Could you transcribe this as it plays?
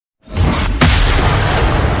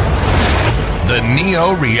The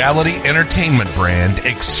Neo Reality Entertainment brand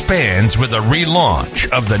expands with a relaunch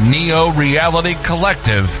of the Neo Reality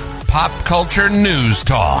Collective Pop Culture News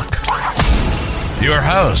Talk. Your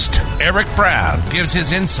host, Eric Brown, gives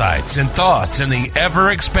his insights and thoughts in the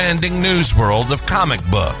ever-expanding news world of comic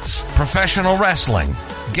books, professional wrestling,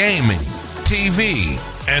 gaming, TV,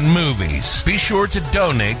 and movies. Be sure to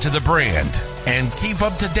donate to the brand and keep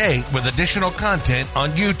up to date with additional content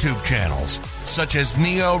on YouTube channels such as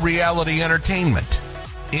Neo Reality Entertainment,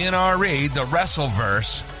 NRE The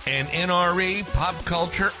Wrestleverse, and NRE Pop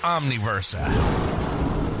Culture Omniversa.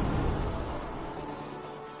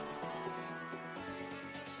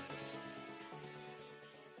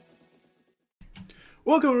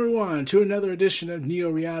 Welcome everyone to another edition of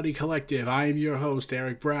Neo Reality Collective. I am your host,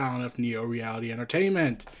 Eric Brown of Neo Reality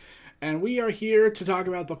Entertainment. And we are here to talk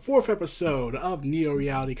about the 4th episode of Neo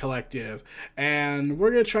Reality Collective. And we're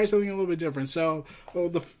going to try something a little bit different. So,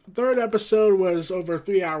 the 3rd episode was over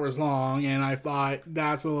 3 hours long, and I thought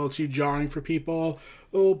that's a little too jarring for people.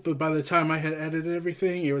 But by the time I had edited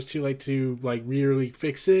everything, it was too late to, really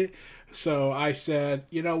fix it. So I said,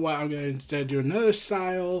 you know what, I'm going to instead do another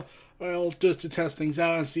style, just to test things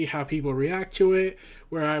out and see how people react to it,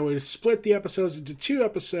 where I would split the episodes into 2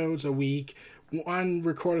 episodes a week. One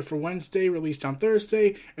recorded for Wednesday, released on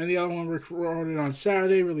Thursday, and the other one recorded on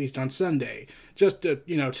Saturday, released on Sunday. Just to,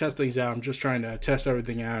 test things out. I'm just trying to test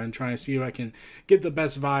everything out and trying to see if I can get the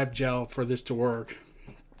best vibe gel for this to work.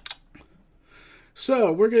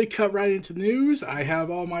 So, we're going to cut right into news. I have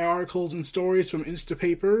all my articles and stories from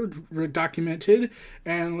Instapaper documented,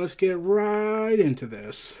 and let's get right into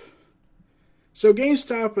this. So,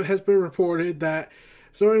 GameStop has been reported that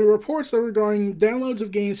in reports that regarding downloads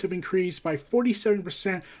of games have increased by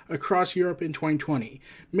 47% across Europe in 2020.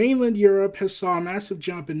 Mainland Europe has saw a massive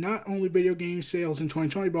jump in not only video game sales in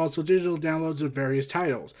 2020, but also digital downloads of various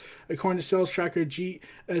titles. According to sales tracker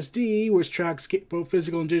GSD, which tracks both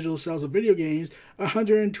physical and digital sales of video games,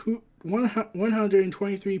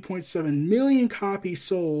 123.7 million copies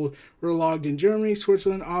sold were logged in Germany,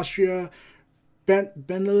 Switzerland, Austria,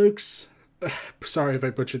 Benelux, sorry if I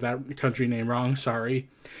butchered that country name wrong, sorry,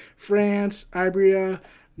 France, Iberia,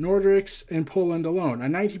 Nordics, and Poland alone. A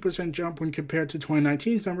 90% jump when compared to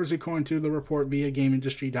 2019's numbers, according to the report via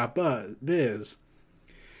GameIndustry.biz.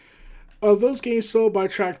 Of those games sold by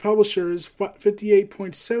tracked publishers,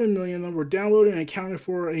 58.7 million of them were downloaded and accounted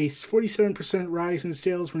for a 47% rise in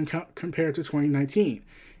sales when compared to 2019.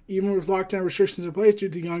 Even with lockdown restrictions in place due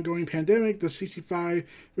to the ongoing pandemic, the 65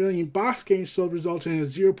 million box games sold resulted in a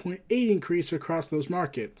 0.8 increase across those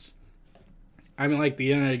markets. I mean,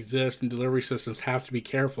 the internet exists and delivery systems have to be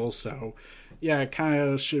careful, so yeah, it kind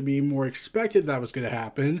of should be more expected that was going to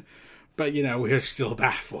happen, but we're still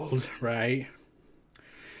baffled, right?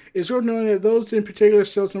 It's worth noting that those in particular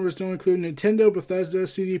sales numbers don't include Nintendo, Bethesda,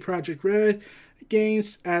 CD Projekt Red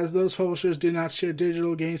games, as those publishers did not share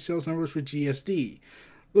digital game sales numbers with GSD.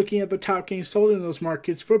 Looking at the top games sold in those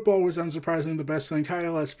markets, football was unsurprisingly the best-selling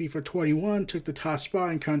title, as FIFA 21 took the top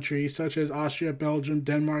spot in countries such as Austria, Belgium,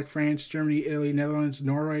 Denmark, France, Germany, Italy, Netherlands,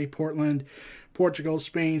 Norway, Portugal,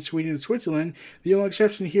 Spain, Sweden, and Switzerland. The only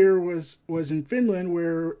exception here was in Finland,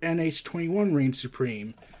 where NH21 reigned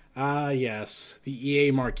supreme. Yes, the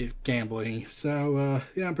EA market gambling. So,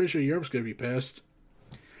 I'm pretty sure Europe's going to be pissed.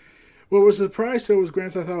 What was a surprise, though, was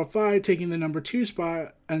Grand Theft Auto 5 taking the number 2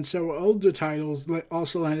 spot, and several older titles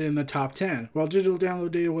also landed in the top 10. While digital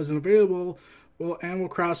download data wasn't available, Animal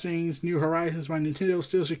Crossing's New Horizons by Nintendo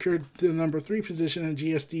still secured the number 3 position in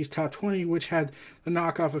GSD's top 20, which had the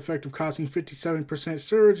knockoff effect of causing 57%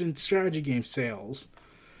 surge in strategy game sales.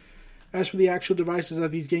 As for the actual devices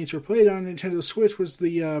that these games were played on, Nintendo Switch was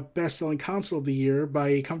the best-selling console of the year by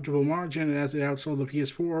a comfortable margin, as it outsold the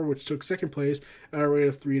PS4, which took second place at a rate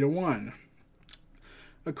of 3-1.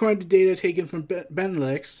 According to data taken from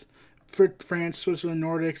Benelux, France, Switzerland,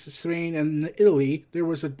 Nordics, Spain, and Italy, there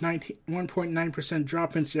was a 1.9%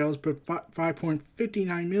 drop in sales, but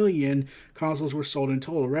 5.59 million consoles were sold in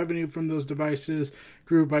total. Revenue from those devices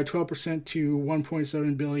grew by 12% to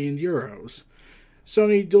 1.7 billion euros.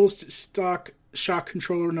 Sony Dual Shock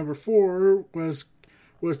Controller number 4 was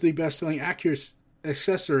the best-selling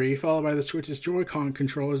accessory, followed by the Switch's Joy-Con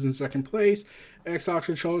controllers in second place. Xbox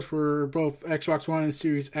controllers were both Xbox One and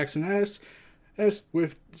Series X and S,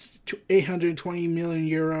 with 820 million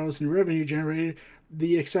euros in revenue generated.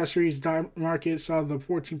 The accessories market saw the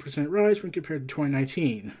 14% rise when compared to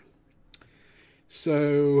 2019.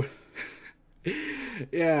 So,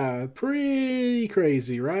 yeah, pretty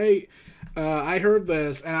crazy, right? I heard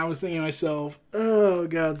this and I was thinking to myself, oh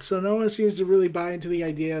god, so no one seems to really buy into the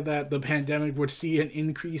idea that the pandemic would see an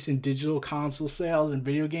increase in digital console sales and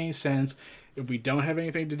video games, since if we don't have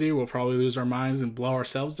anything to do, we'll probably lose our minds and blow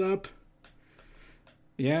ourselves up.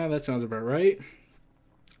 Yeah, that sounds about right.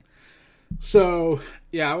 So,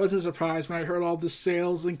 yeah, I wasn't surprised when I heard all the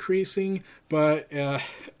sales increasing, but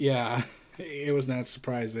yeah, it was not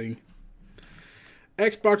surprising.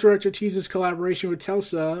 Xbox director teases collaboration with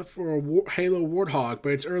Telsa for Halo Warthog,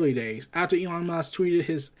 but it's early days. After Elon Musk tweeted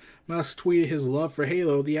his love for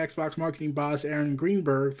Halo, the Xbox marketing boss Aaron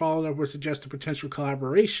Greenberg followed up with suggested potential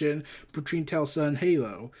collaboration between Telsa and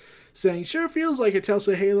Halo, saying, "Sure feels like a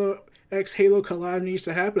Telsa Halo X Halo collab needs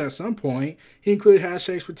to happen at some point." He included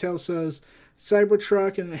hashtags for Telsa's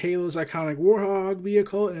Cybertruck and Halo's iconic Warthog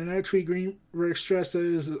vehicle, and another tweet Greenberg stressed that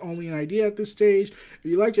it is only an idea at this stage. If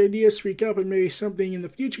you like the idea, speak up, and maybe something in the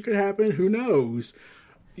future could happen. Who knows?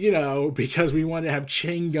 You know, because we want to have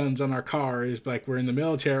chain guns on our cars like we're in the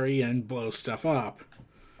military and blow stuff up.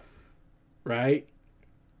 Right?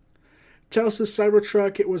 Telsa's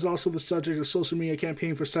Cybertruck, it was also the subject of a social media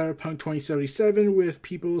campaign for Cyberpunk 2077, with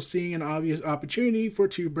people seeing an obvious opportunity for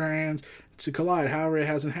two brands to collide. However, it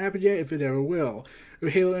hasn't happened yet, if it ever will.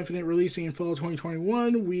 With Halo Infinite releasing in fall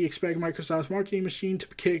 2021, we expect Microsoft's marketing machine to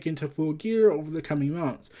kick into full gear over the coming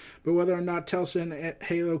months. But whether or not Telsa and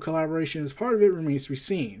Halo collaboration is part of it remains to be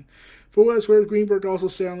seen. For what it's worth, Greenberg also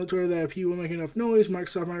said on the Twitter that if people make enough noise,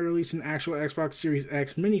 Microsoft might release an actual Xbox Series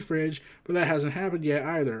X mini fridge, but that hasn't happened yet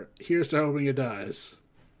either. Here's to hoping it does.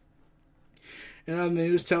 In other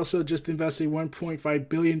news, Telsa just invested $1.5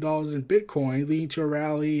 billion in Bitcoin, leading to a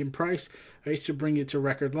rally in price to bring it to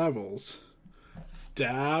record levels.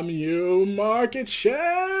 Damn you, market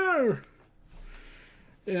share!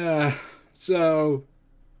 Yeah, so,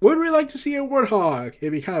 would we like to see a Warthog?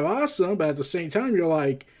 It'd be kind of awesome, but at the same time, you're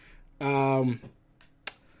like, are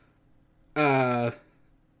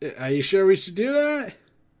you sure we should do that?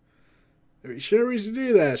 Are you sure we should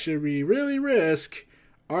do that? Should we really risk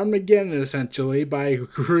Armageddon, essentially, by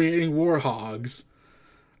creating Warthogs?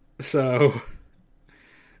 So,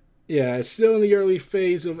 yeah, it's still in the early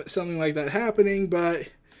phase of something like that happening, but,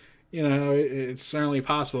 you know, it's certainly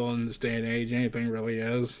possible in this day and age. Anything really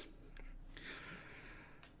is.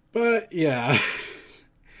 But, yeah.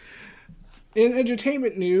 In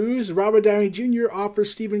entertainment news, Robert Downey Jr.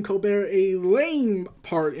 offers Stephen Colbert a lame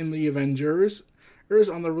part in The Avengers.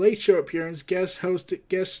 On the Late Show appearance, guest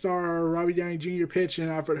star Robbie Downey Jr. pitched and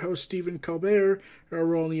offered host Stephen Colbert a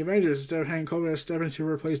role in The Avengers. Instead of having Colbert step in to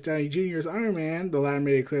replace Downey Jr. as Iron Man, the latter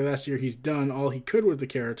made it clear last year he's done all he could with the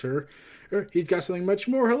character. He's got something much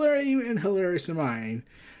more hilarious in mind.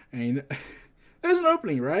 I mean, there's an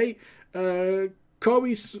opening, right?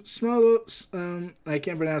 Kobe Smulders, I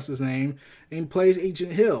can't pronounce his name, and plays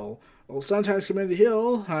Agent Hill. Well, sometimes Commander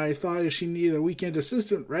Hill, I thought if she needed a weekend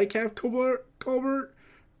assistant, right, Cap Colbert?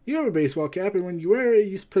 You have a baseball cap, and when you wear it,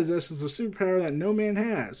 you possess a superpower that no man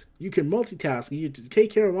has. You can multitask, and you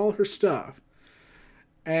take care of all her stuff.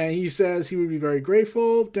 And he says he would be very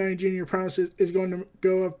grateful. Downey Jr. promises is going to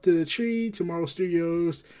go up to the tree to Marvel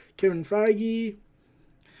Studios' Kevin Feige.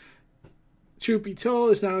 Truth be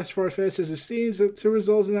told, it's not as far-fetched as it seems to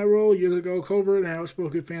result in that role. Years ago, Colbert, an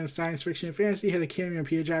outspoken fan of science fiction and fantasy, had a cameo in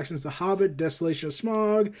Peter Jackson's The Hobbit, Desolation of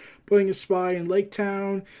Smaug, playing a spy in Lake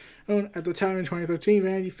Town. At the time in 2013,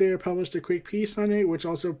 Vanity Fair published a quick piece on it, which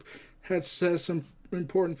also had said some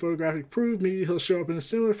important photographic proof. Maybe he'll show up in a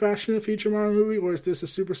similar fashion in a future Marvel movie, or is this a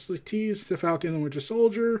super slick tease to Falcon and the Winter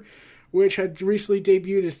Soldier, which had recently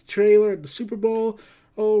debuted its trailer at the Super Bowl,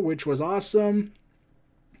 which was awesome.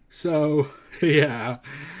 So, yeah.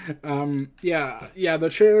 The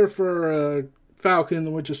trailer for Falcon and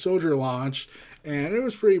the Winter Soldier launched, and it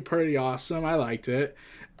was pretty awesome. I liked it,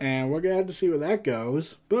 and we're going to have to see where that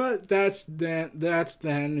goes. But that's then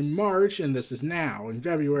in March, and this is now, in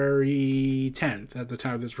February 10th, at the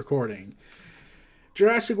time of this recording.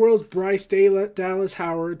 Jurassic World's Bryce Dallas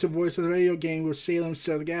Howard to voice a video game with Salem's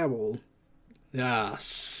Seth Gabel.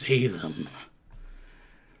 Salem.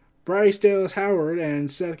 Bryce Dallas Howard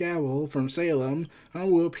and Seth Gabel from Salem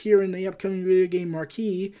will appear in the upcoming video game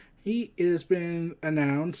Marquee. It has been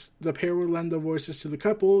announced the pair will lend their voices to the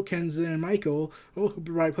couple, Kenza and Michael, who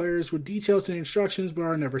provide players with details and instructions but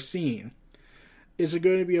are never seen. Is it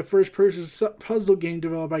going to be a first-person puzzle game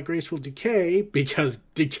developed by Graceful Decay? Because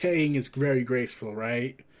decaying is very graceful,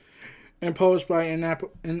 right? And published by Annapurna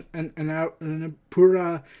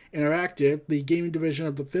Interactive, the gaming division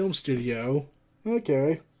of the film studio.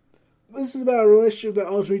 Okay. This is about a relationship that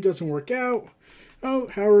ultimately doesn't work out.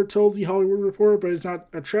 Howard told The Hollywood Reporter, but it's not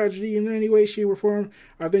a tragedy in any way, shape, or form.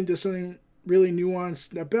 I think there's something really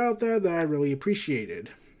nuanced about that I really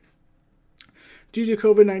appreciated. Due to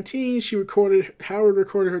COVID-19, Howard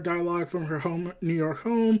recorded her dialogue from her New York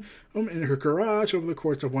home in her garage over the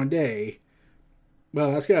course of one day.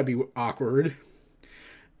 Well, that's gotta be awkward.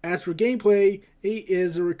 As for gameplay, it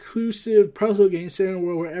is a reclusive puzzle game set in a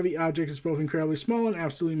world where every object is both incredibly small and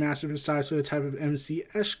absolutely massive in size for the type of MC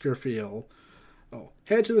Escher feel.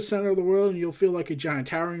 Head to the center of the world and you'll feel like a giant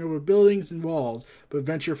towering over buildings and walls, but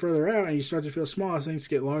venture further out and you start to feel small as things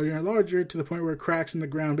get larger and larger to the point where cracks in the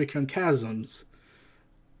ground become chasms.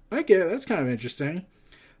 I get it, that's kind of interesting.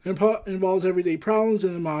 It involves everyday problems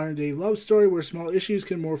in a modern-day love story where small issues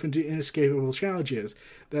can morph into inescapable challenges.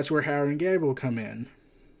 That's where Howard and Gabriel come in.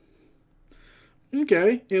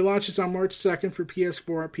 Okay, it launches on March 2nd for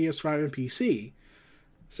PS4, PS5, and PC.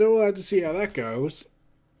 So we'll have to see how that goes.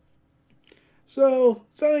 So,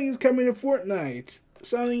 something is coming to Fortnite.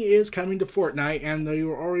 And they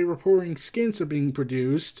were already reporting skins are being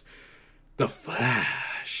produced. The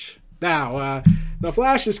Flash. Now, The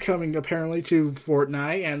Flash is coming apparently to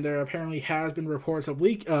Fortnite, and there apparently has been reports of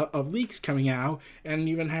leaks coming out, and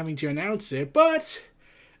even having to announce it, but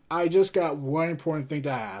I just got one important thing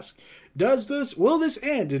to ask. Will this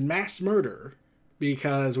end in mass murder?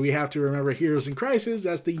 Because we have to remember Heroes in Crisis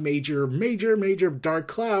as the major dark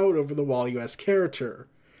cloud over the Wally West character.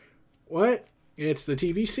 What? It's the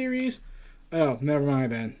TV series? Oh, never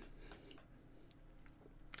mind then.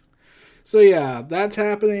 So yeah, that's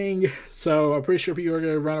happening. So I'm pretty sure people are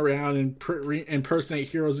going to run around and impersonate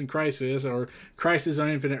Heroes in Crisis or Crisis on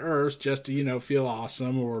Infinite Earths just to, feel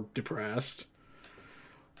awesome or depressed.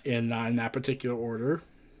 In that particular order.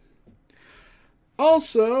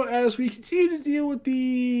 Also, as we continue to deal with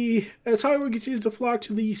as Hollywood continues to flock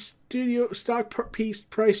to the studio stock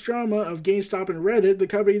price drama of GameStop and Reddit, the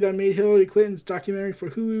company that made Hillary Clinton's documentary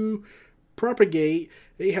for Hulu, Propagate,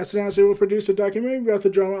 it has announced it will produce a documentary about the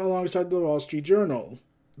drama alongside the Wall Street Journal.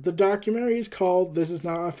 The documentary is called This Is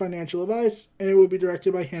Not a Financial Advice, and it will be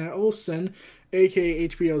directed by Hannah Olsen, aka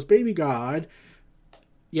HBO's Baby God.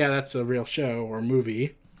 Yeah, that's a real show or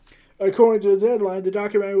movie. According to the Deadline, the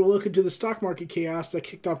documentary will look into the stock market chaos that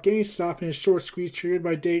kicked off GameStop in a short squeeze triggered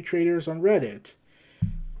by day traders on Reddit.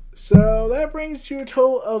 So that brings to a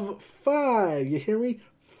total of 5, you hear me?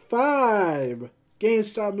 5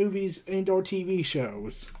 GameStop movies and or TV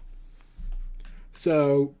shows.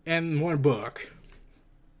 So, and 1 book.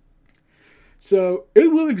 So,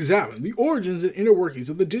 it will examine the origins and inner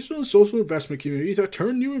workings of the digital and social investment communities that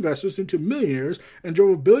turned new investors into millionaires and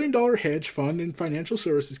drove a billion-dollar hedge fund and financial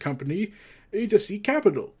services company to seek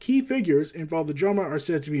capital. Key figures involved in the drama are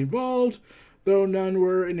said to be involved, though none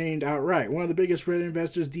were named outright. One of the biggest Reddit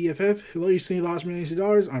investors, DFF, recently lost millions of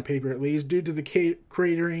dollars, on paper at least, due to the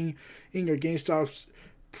cratering of GameStop's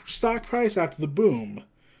stock price after the boom.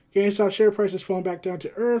 GameStop share price has fallen back down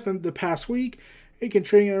to earth in the past week. It can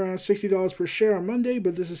trade at around $60 per share on Monday,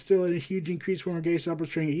 but this is still a huge increase from where GameStop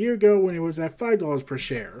was trading a year ago when it was at $5 per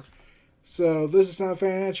share. So This Is Not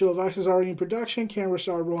Financial Advice is already in production. Cameras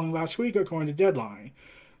started rolling last week, according to Deadline.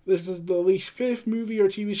 This is the at least 5th movie or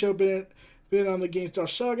TV show been on the GameStop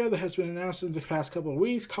saga that has been announced in the past couple of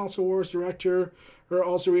weeks. Console Wars director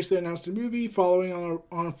also recently announced a movie following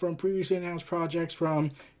on from previously announced projects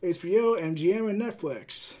from HBO, MGM, and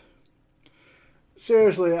Netflix.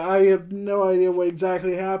 Seriously, I have no idea what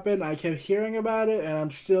exactly happened. I kept hearing about it, and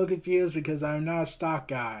I'm still confused because I'm not a stock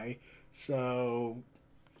guy. So,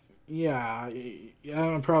 yeah,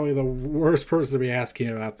 I'm probably the worst person to be asking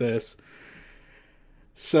about this.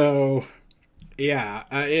 So, yeah,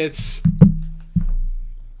 it's...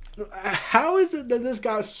 How is it that this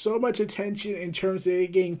got so much attention in terms of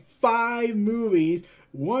it getting 5 movies,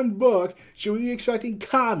 1 book? Should we be expecting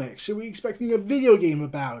comics? Should we be expecting a video game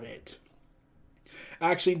about it?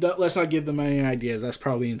 Actually, let's not give them any ideas. That's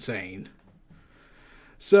probably insane.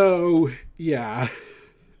 So, yeah.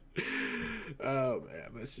 Oh, man,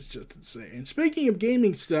 this is just insane. Speaking of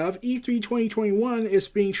gaming stuff, E3 2021 is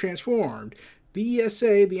being transformed. The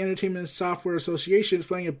ESA, the Entertainment Software Association, is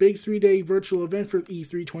planning a big 3-day virtual event for E3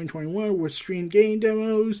 2021 with streamed game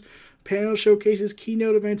demos, panel showcases,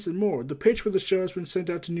 keynote events, and more. The pitch for the show has been sent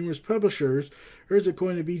out to numerous publishers,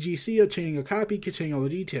 according to VGC, obtaining a copy containing all the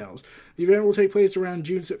details. The event will take place around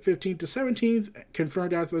June 15th to 17th,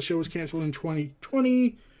 confirmed after the show was canceled in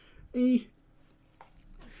 2020,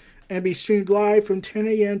 and be streamed live from 10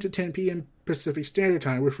 a.m. to 10 p.m. Pacific Standard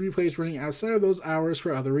Time, with replays running outside of those hours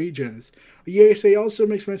for other regions. The ESA also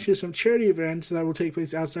makes mention of some charity events that will take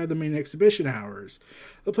place outside the main exhibition hours.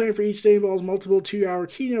 The plan for each day involves multiple 2-hour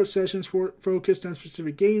keynote sessions focused on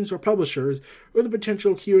specific games or publishers, with the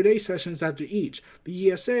potential Q&A sessions after each.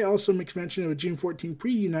 The ESA also makes mention of a June 14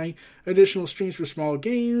 preview night, additional streams for small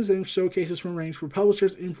games, and showcases from range for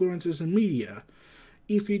publishers, influencers, and media.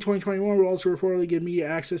 E3 2021 will also reportedly give media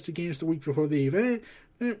access to games the week before the event,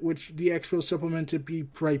 which the expo supplemented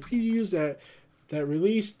by previews that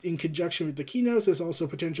released in conjunction with the keynotes. There's also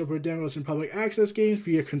potential for demos and public access games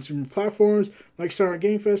via consumer platforms like Summer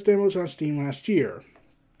Game Fest demos on Steam last year.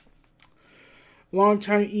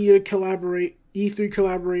 Longtime E3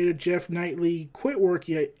 collaborator Jeff Knightley quit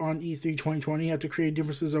working on E3 2020 after creating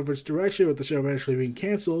differences over its direction, with the show eventually being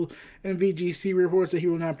cancelled, and VGC reports that he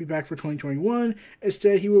will not be back for 2021.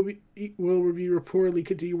 Instead, he will be reportedly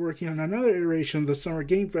continue working on another iteration of the Summer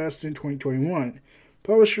Game Fest in 2021.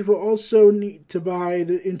 Publishers will also need to buy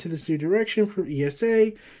into this new direction from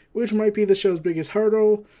ESA, which might be the show's biggest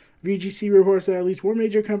hurdle. VGC reports that at least one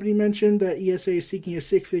major company mentioned that ESA is seeking a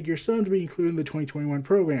 6-figure sum to be included in the 2021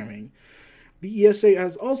 programming. The ESA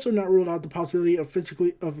has also not ruled out the possibility of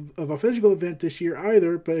a physical event this year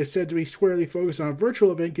either, but is said to be squarely focused on a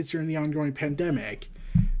virtual event considering the ongoing pandemic.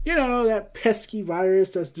 You know, that pesky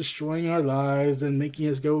virus that's destroying our lives and making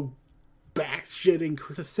us go batshit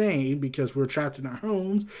insane because we're trapped in our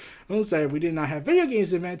homes. I'll say if we did not have video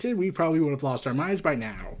games invented, we probably would have lost our minds by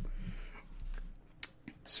now.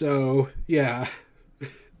 So, yeah.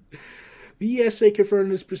 The ESA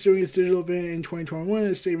confirmed it's pursuing its digital event in 2021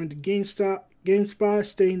 in a statement to GameSpot,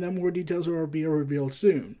 stating that more details will be revealed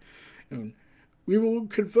soon. We will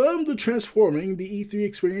confirm the transforming the E3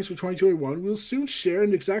 experience for 2021. We'll soon share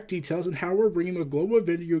in exact details on how we're bringing the global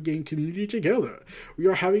video game community together. We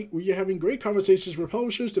are having great conversations with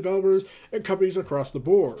publishers, developers, and companies across the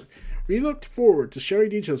board. We look forward to sharing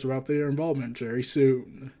details about their involvement very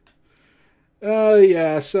soon.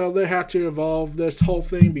 So they have to evolve this whole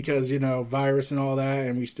thing because, virus and all that,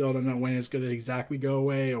 and we still don't know when it's going to exactly go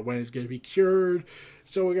away or when it's going to be cured.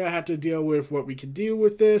 So we're going to have to deal with what we can deal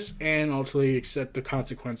with this and ultimately accept the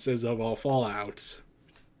consequences of all fallouts.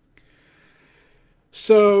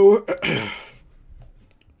 So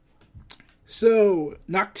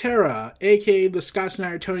Noctera, aka the Scott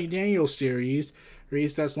Snyder Tony Daniels series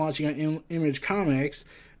that's launching on Image Comics,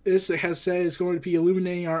 this has said it's going to be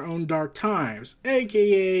illuminating our own dark times,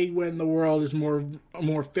 aka when the world is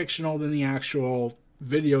more fictional than the actual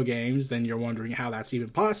video games. Then you're wondering how that's even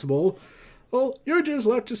possible. Well, you're just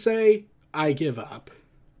left to say, I give up.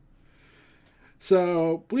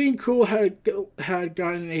 So, Bleeding Cool had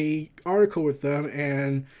gotten a article with them,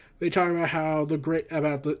 and they talk about how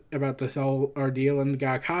about the whole ordeal, and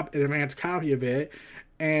got an advanced copy of it,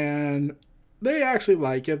 and they actually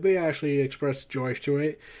like it. They actually expressed joy to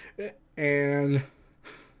it, and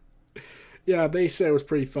yeah, they said it was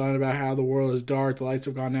pretty fun about how the world is dark, the lights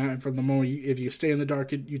have gone out, and from the moment if you stay in the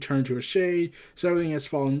dark, you turn to a shade, so everything has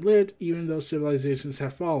fallen lit, even though civilizations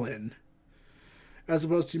have fallen. As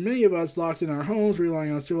opposed to many of us locked in our homes,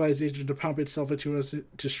 relying on civilization to pump itself into us,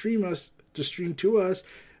 to stream to us,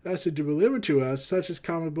 as to deliver to us, such as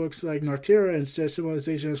comic books like Noctera. Instead,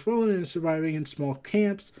 civilization has fallen and is surviving in small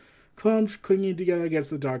clumps, clinging together against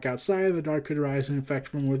the dark outside, and the dark could rise and infect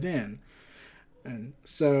from within. And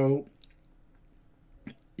so,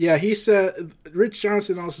 yeah, he said, Rich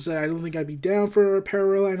Johnson also said, I don't think I'd be down for a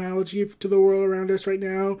parallel analogy to the world around us right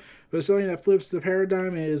now, but something that flips the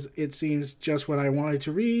paradigm is, it seems just what I wanted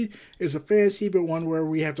to read. It's a fantasy, but one where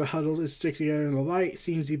we have to huddle and stick together in the light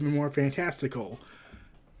seems even more fantastical.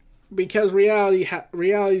 Because reality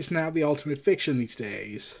is now the ultimate fiction these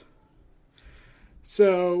days.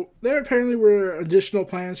 So, there apparently were additional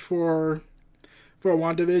plans for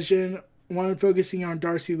WandaVision. One focusing on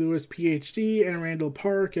Darcy Lewis, PhD, and Randall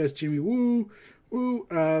Park as Jimmy Woo.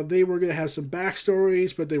 They were going to have some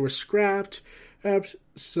backstories, but they were scrapped.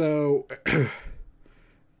 So,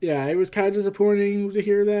 yeah, it was kind of disappointing to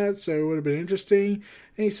hear that, so it would have been interesting.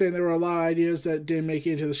 And he's saying there were a lot of ideas that didn't make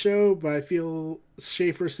it into the show, but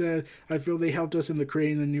Schaefer said, I feel they helped us in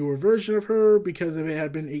creating the newer version of her, because if it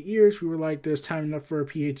had been 8 years, we were like, there's time enough for a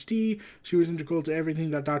PhD. She was integral to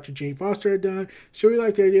everything that Dr. Jane Foster had done. So we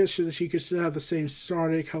liked the idea so that she could still have the same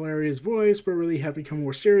sonic, hilarious voice, but really have become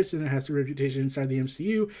more serious, and it has the reputation inside the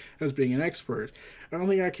MCU as being an expert. I don't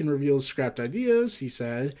think I can reveal scrapped ideas, he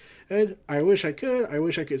said. And I wish I could. I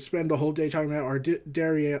wish I could spend the whole day talking about our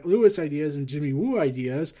Darcy Lewis ideas and Jimmy Woo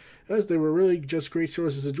ideas, as they were really just great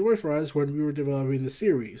sources of joy for us when we were developing the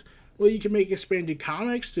series. Well, you can make expanded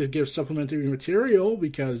comics to give supplementary material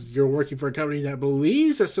because you're working for a company that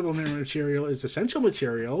believes that supplementary material is essential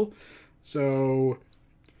material. So,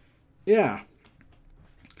 yeah.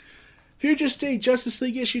 Future State Justice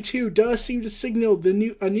League Issue 2 does seem to signal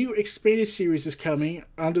a new expanded series is coming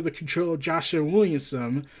under the control of Joshua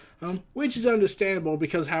Williamson, which is understandable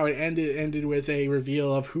because how it ended with a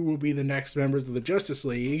reveal of who will be the next members of the Justice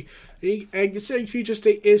League. And considering Future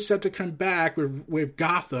State is set to come back with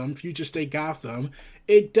Gotham, Future State Gotham,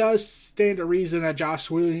 it does stand to reason that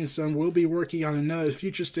Josh Williamson will be working on another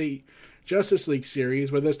Future State Justice League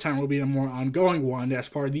series, but this time will be a more ongoing one as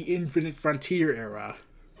part of the Infinite Frontier era.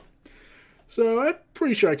 So I'm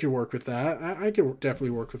pretty sure I could work with that. I could definitely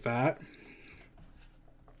work with that.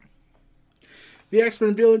 The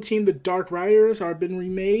X-Men villain team, the Dark Riders, have been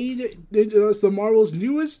remade as the Marvel's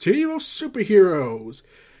newest team of superheroes.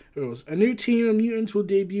 A new team of mutants will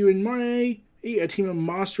debut in May. A team of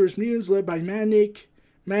monstrous mutants led by Magik,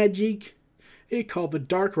 called the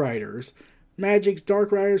Dark Riders. Magik's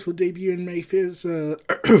Dark Riders will debut in May 5th.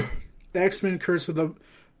 The X-Men Curse of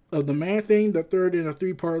the Man-Thing, the third in a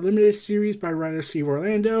 3-part limited series by writer Steve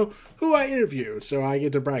Orlando, who I interviewed, so I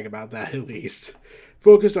get to brag about that at least.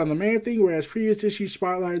 Focused on the Man-Thing, whereas previous issues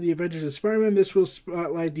spotlighted the Avengers and Spider-Man, this will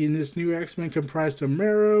spotlight this new X-Men comprised of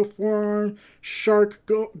Marrow, Forearm, Shark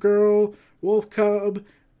Girl, Wolf Cub,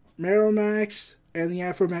 Max, and the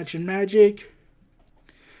aforementioned Magik.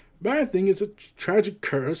 Man-Thing is a tragic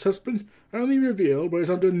curse has been only revealed, but is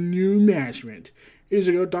under new management. Years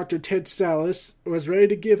ago, Dr. Ted Salas was ready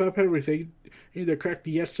to give up everything, either crack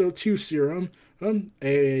the SO2 serum,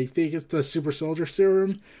 I think it's the super soldier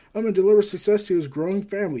serum, and deliver success to his growing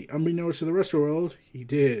family. Unbeknownst to the rest of the world, he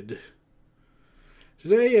did.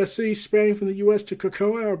 Today, as cities spanning from the U.S. to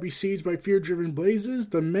Krakoa are besieged by fear-driven blazes,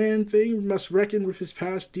 the Man-Thing must reckon with his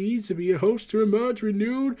past deeds to be a host to emerge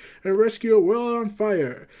renewed and rescue a world on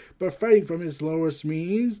fire. But fighting from his lowest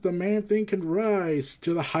means, the Man-Thing can rise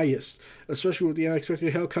to the highest, especially with the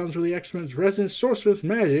unexpected help comes from the X-Men's resident sorceress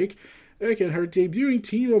Magik, and her debuting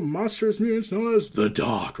team of monstrous mutants known as the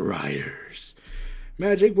Dark Riders.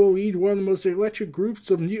 Magik will lead one of the most electric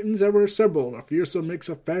groups of mutants ever assembled, a fearsome mix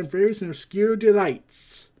of fan favorites and obscure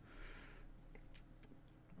delights.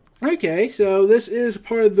 Okay, so this is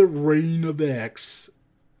part of the Reign of X.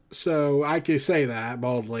 So I could say that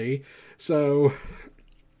boldly. So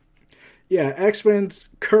yeah, X-Men's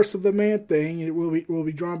Curse of the Man-Thing. It will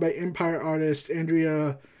be drawn by Empire artist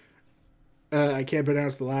Andrea. I can't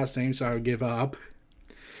pronounce the last name, so I would give up.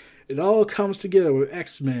 It all comes together with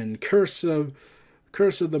X-Men Curse of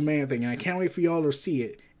the Man-Thing, and I can't wait for y'all to see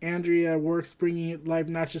it. Andrea works bringing it life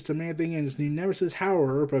not just to Man-Thing and his new nemesis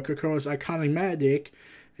Howard, but Krakoa's iconic Magik,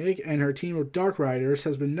 and her team of Dark Riders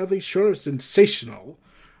has been nothing short of sensational.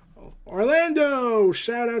 Orlando!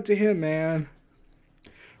 Shout out to him, man.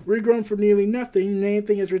 Regrown from nearly nothing,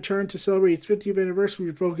 Man-Thing has returned to celebrate its 50th anniversary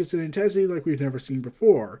with focus and intensity like we've never seen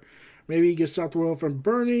before. Maybe he can stop the world from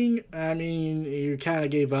burning. I mean, you kind of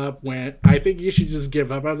gave up when... I think you should just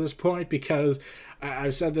give up at this point because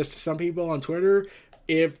I've said this to some people on Twitter.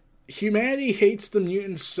 If humanity hates the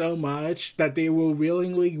mutants so much that they will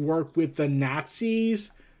willingly work with the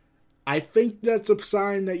Nazis, I think that's a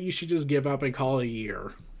sign that you should just give up and call it a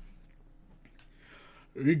year.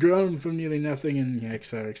 Regrown from nearly nothing and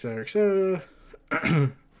etc., etc.,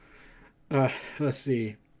 etc. Let's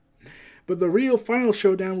see. But the real final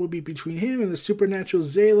showdown will be between him and the supernatural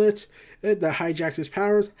zealot that hijacks his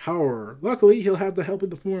powers, Howard. Luckily, he'll have the help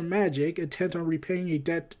of the form of Magik, intent on repaying a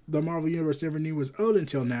debt the Marvel Universe never knew was owed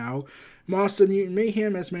until now. Monster Mutant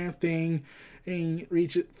Mayhem as Man-Thing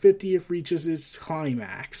 50th reaches its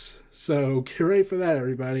climax. So get ready for that,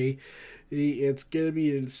 everybody. It's going to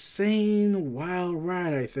be an insane, wild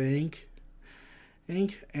ride, I think.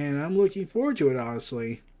 And I'm looking forward to it,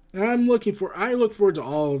 honestly. I look forward to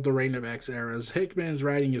all of the Reign of X eras. Hickman's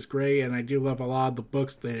writing is great, and I do love a lot of the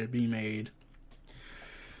books that have been made.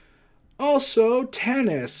 Also,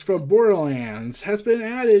 Tannis from Borderlands has been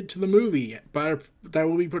added to the movie that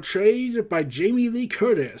will be portrayed by Jamie Lee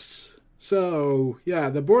Curtis. So, yeah,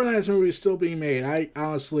 the Borderlands movie is still being made. I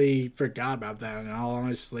honestly forgot about that, in all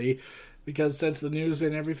honesty, because since the news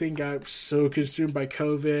and everything got so consumed by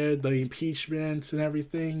COVID, the impeachments and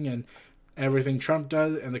everything Trump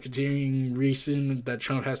does, and the continuing reason that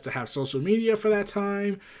Trump has to have social media for that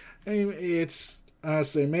time. I mean, it's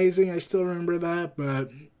honestly amazing. I still remember that, but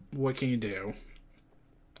what can you do?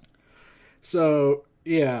 So,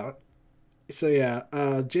 yeah.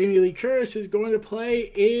 Jamie Lee Curtis is going to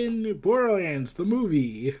play in Borderlands, the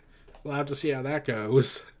movie. We'll have to see how that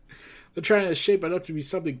goes. They're trying to shape it up to be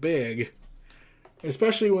something big.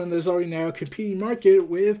 Especially when there's already now a competing market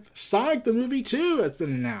with Sonic the Movie 2 has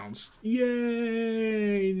been announced.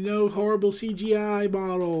 Yay! No horrible CGI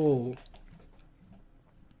model.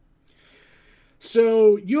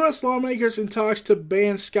 So, U.S. lawmakers in talks to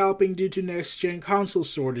ban scalping due to next-gen console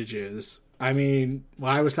shortages. I mean,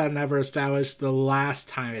 why was that never established the last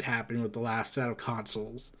time it happened with the last set of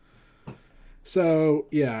consoles? So,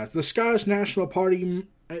 yeah, the Scottish National Party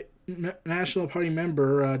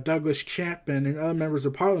member Douglas Chapman and other members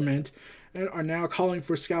of Parliament are now calling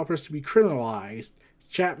for scalpers to be criminalized.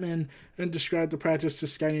 Chapman described the practice to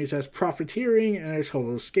Sky News as profiteering and a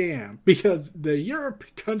total scam because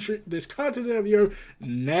this continent of Europe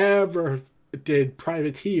never did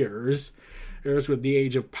privateers. It was with the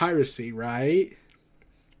age of piracy, right?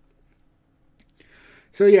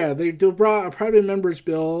 So yeah, they brought a private members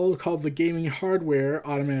bill called the Gaming Hardware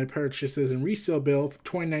Automated Purchases and Resale Bill for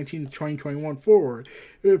 2019 to 2021 forward.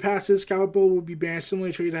 If it passes, scalping will be banned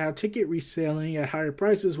similar to how ticket reselling at higher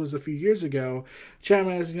prices was a few years ago.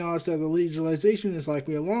 Chapman has acknowledged that the legalization is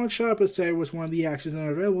likely a long shot, but said it was one of the actions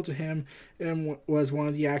available to him in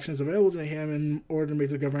order to make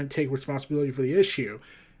the government take responsibility for the issue.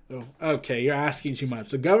 Oh, okay, you're asking too much.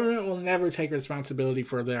 The government will never take responsibility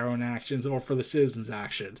for their own actions or for the citizens'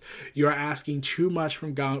 actions. You're asking too much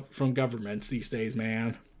from governments these days,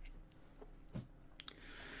 man.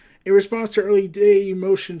 In response to an early day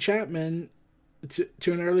motion, Chapman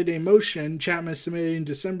submitted in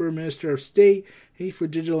December, Minister of State for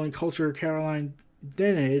Digital and Culture Caroline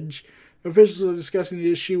Dinenage. Officials are discussing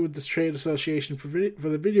the issue with the Trade Association for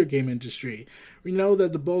the video game industry. We know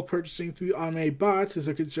that the bulk purchasing through automated bots is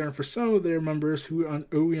a concern for some of their members who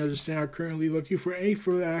we understand are currently looking for any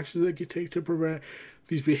further actions they can take to prevent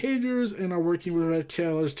these behaviors and are working with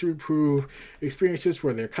retailers to improve experiences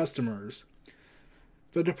for their customers.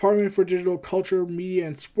 The Department for Digital Culture, Media,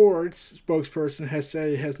 and Sports spokesperson has said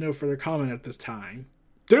it has no further comment at this time.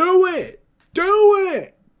 Do it! Do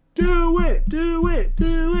it! Do it! Do it!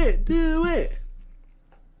 Do it! Do it!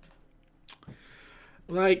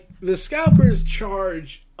 Like, the scalpers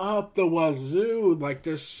charge up the wazoo. Like,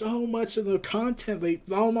 there's so much of the content,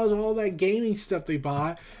 almost all that gaming stuff they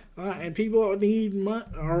bought, and people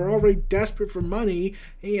are already desperate for money,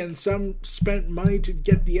 and some spent money to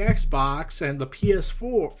get the Xbox and the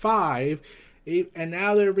PS5, and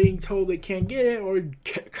now they're being told they can't get it or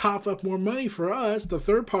cough up more money for us, the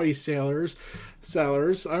third-party sellers.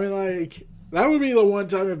 I mean, like, that would be the one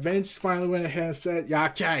time if Vince finally went ahead and said, yeah,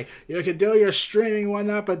 okay, you can do your streaming and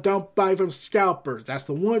whatnot, but don't buy from scalpers. That's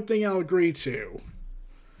the one thing I'll agree to.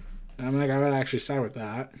 And I'm like, I would actually side with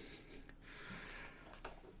that.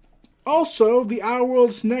 Also, the Our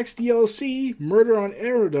World's next DLC, Murder on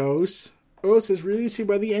Eridos, is releasing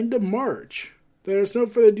by the end of March. There's no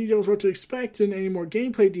further details what to expect and any more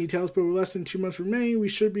gameplay details, but with less than 2 months remaining, we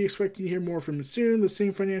should be expecting to hear more from it soon. The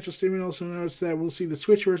same financial statement also notes that we'll see the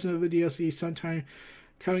Switch version of the DLC sometime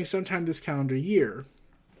this calendar year.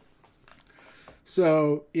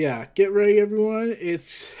 So, yeah, get ready, everyone.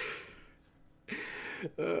 It's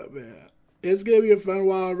oh, man. It's going to be a fun,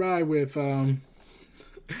 wild ride with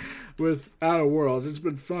Outer Worlds. It's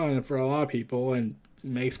been fun for a lot of people and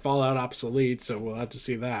makes Fallout obsolete, so we'll have to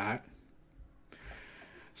see that.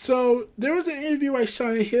 So, there was an interview by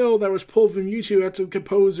Silent Hill that was pulled from YouTube after the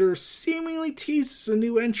composer seemingly teases a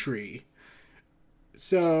new entry.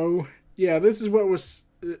 So, yeah, this is what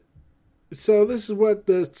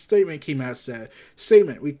the statement came out said.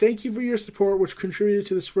 Statement: we thank you for your support, which contributed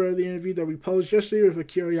to the spread of the interview that we published yesterday with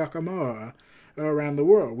Akira Yakamura around the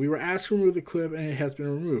world. We were asked to remove the clip, and it has been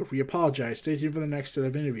removed. We apologize. Stay tuned for the next set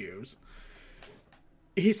of interviews.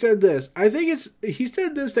 He said this. He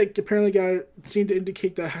said this that apparently seemed to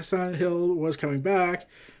indicate that Silent Hill was coming back,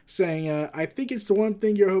 saying, I think it's the one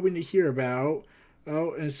thing you're hoping to hear about.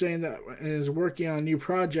 Oh, and saying that and is working on a new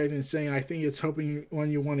project and saying, I think it's hoping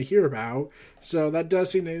one you want to hear about. So that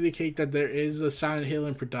does seem to indicate that there is a Silent Hill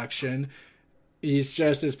in production. It's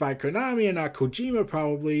by Konami and not Kojima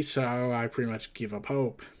probably, so I pretty much give up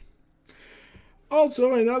hope.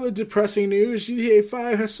 Also, in other depressing news, GTA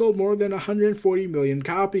 5 has sold more than 140 million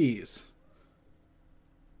copies.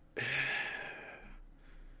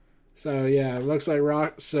 So, yeah, it looks like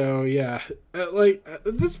at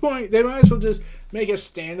this point, they might as well just make a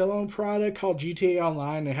standalone product called GTA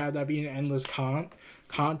Online and have that be an endless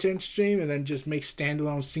content stream, and then just make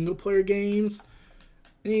standalone single-player games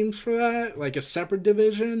for that, like a separate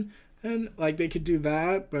division. And, like, they could do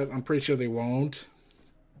that, but I'm pretty sure they won't.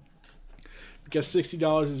 Because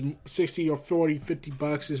 $60 is $60 or $40,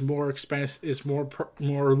 $50 is more expensive, is more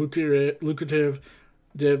lucrative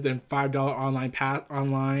than $5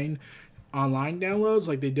 online online downloads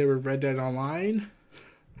like they did with Red Dead Online.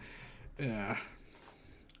 Yeah.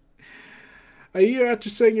 A year after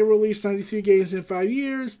saying it will release 93 games in 5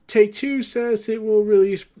 years, Take-Two says it will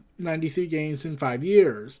release 93 games in 5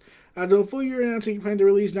 years. After a full year announcing it planned to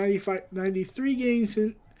release 93 games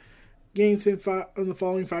in the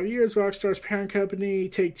following 5 years, Rockstar's parent company,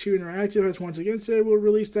 Take-Two Interactive, has once again said it will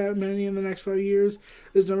release that many in the next 5 years.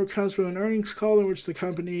 This number comes from an earnings call in which the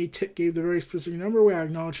company gave the very specific number without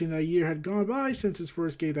acknowledging that a year had gone by since it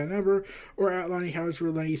first gave that number, or outlining how it's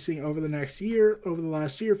releasing over the last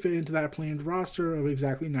year fit into that planned roster of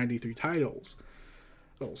exactly 93 titles.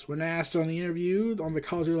 When asked on the interview on the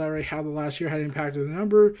call to elaborate how the last year had impacted the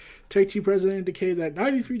number, Take-Two president indicated that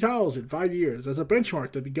 93 titles in 5 years as a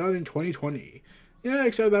benchmark that begun in 2020. Yeah,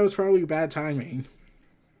 except that was probably bad timing.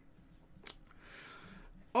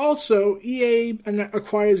 Also, EA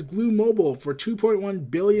acquires Glu Mobile for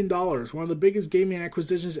 $2.1 billion, one of the biggest gaming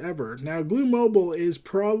acquisitions ever. Now, Glu Mobile is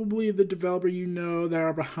probably the developer that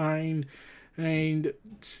are behind and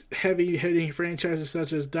heavy-hitting franchises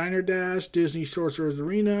such as Diner Dash, Disney Sorcerer's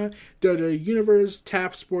Arena, Dota Universe,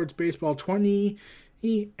 Tap Sports Baseball 20,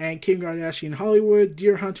 and Kim Kardashian Hollywood,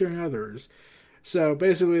 Deer Hunter, and others. So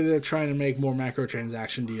basically, they're trying to make more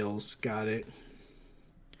macro-transaction deals. Got it.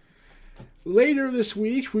 Later this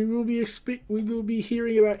week, we will be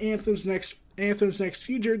hearing about Anthem's next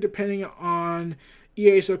future, depending on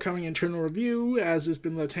EA's upcoming internal review, as it's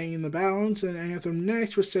been obtaining the balance, and Anthem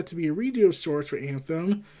Next was set to be a redo of sorts for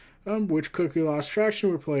Anthem, which quickly lost traction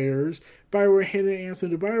with players. BioWare handed Anthem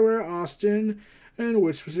to BioWare Austin, and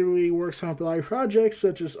which specifically works on live projects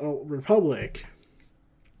such as Alt Republic.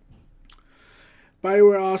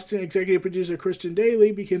 BioWare Austin executive producer Christian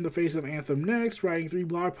Daly became the face of Anthem Next, writing 3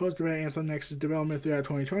 blog posts about Anthem Next's development throughout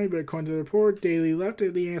 2020, but according to the report, Daly left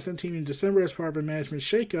the Anthem team in December as part of a management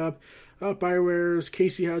shakeup. BioWare's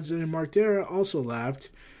Casey Hudson and Mark Dara also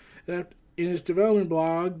left. In his development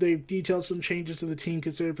blog, they detailed some changes to the team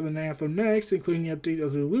considered for the Anthem Next, including the update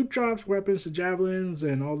of the loot drops, weapons, the javelins,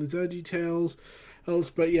 and all these other details.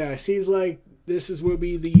 But yeah, it seems like will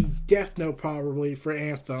be the death note probably for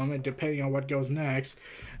Anthem, and depending on what goes next.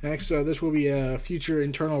 So this will be a future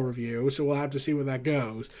internal review, so we'll have to see where that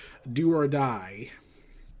goes. Do or die.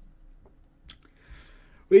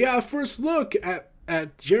 We got a first look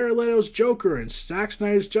at Jared Leto's Joker and Zack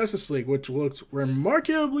Snyder's Justice League, which looks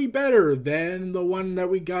remarkably better than the one that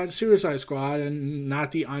we got in Suicide Squad, and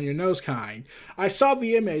not the on-your-nose kind. I saw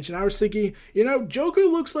the image, and I was thinking, Joker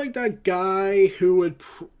looks like that guy who would...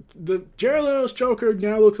 The Jared Leto's Joker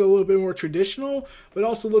now looks a little bit more traditional, but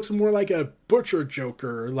also looks more like a butcher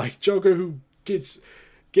Joker, like Joker who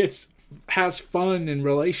has fun and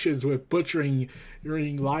relations with butchering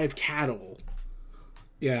live cattle.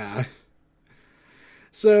 Yeah.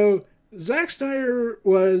 So Zack Snyder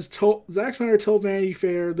told Vanity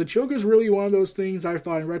Fair, the Joker's really one of those things I've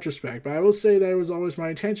thought in retrospect, but I will say that it was always my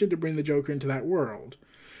intention to bring the Joker into that world.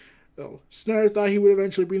 So, Snyder thought he would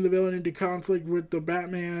eventually bring the villain into conflict with the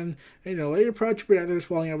Batman in a later project, but after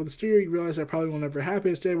falling out with the studio, he realized that probably will never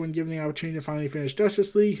happen. Instead, when given the opportunity to finally finish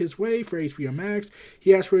Justice League his way for HBO Max,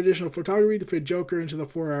 he asked for additional photography to fit Joker into the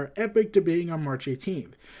 4-hour epic debuting on March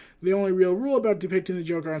 18th. The only real rule about depicting the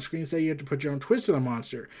Joker on screen is that you have to put your own twist on the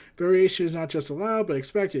monster. Variation is not just allowed, but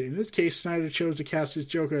expected. In this case, Snyder chose to cast his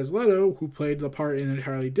Joker as Leto, who played the part in an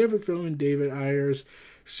entirely different film in David Ayer's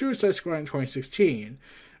Suicide Squad in 2016.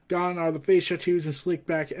 Gone are the face tattoos and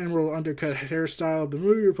slick-back emerald undercut hairstyle of the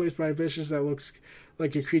movie, replaced by a Vicious that looks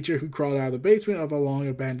like a creature who crawled out of the basement of a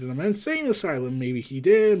long-abandoned insane asylum. Maybe he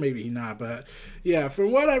did, maybe he not, but yeah,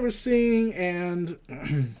 from what I was seeing, and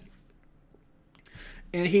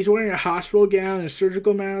he's wearing a hospital gown and a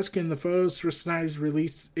surgical mask in the photos for Snyder's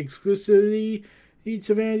release exclusivity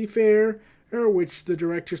to Vanity Fair, which the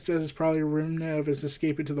director says is probably a remnant of his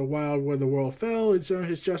escape into the wild where the world fell. In some of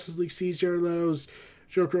his Justice League scenes, Jared Leto's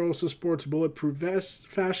Joker also sports bulletproof vest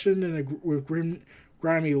fashion and with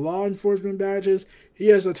grimy law enforcement badges. He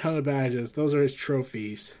has a ton of badges. Those are his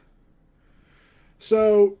trophies.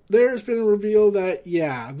 So there's been a reveal that,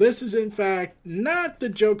 yeah, this is in fact not the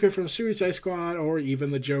Joker from Suicide Squad, or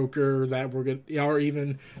even the Joker or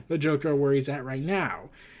even the Joker where he's at right now.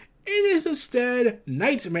 It is instead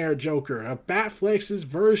Nightmare Joker, a Batflex's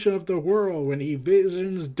version of the world when he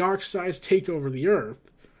visions Darkseid's take over the Earth.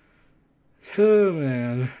 Oh,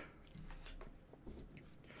 man.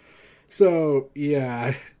 So,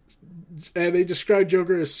 yeah. And they describe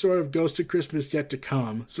Joker as sort of Ghost of Christmas yet to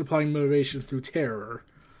come, supplying motivation through terror.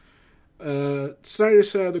 Snyder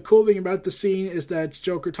said the cool thing about the scene is that it's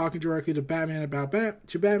Joker talking directly to Batman about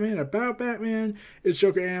Batman. It's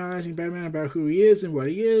Joker analyzing Batman about who he is and what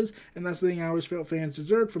he is, and that's the thing I always felt fans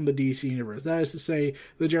deserved from the DC universe. That is to say,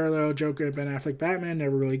 the Jared Leto Joker and Ben Affleck Batman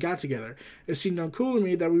never really got together. It seemed uncool to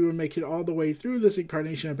me that we would make it all the way through this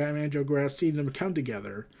incarnation of Batman and Joker without seeing them come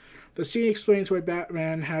together. The scene explains why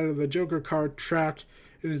Batman had the Joker card trapped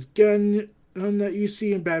in his gun that you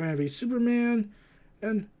see in Batman v Superman,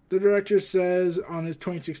 and the director says on his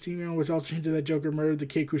 2016 memo was also hinted that Joker murdered the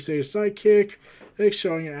Cape Crusader sidekick,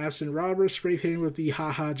 showing an absent robber spray painted with the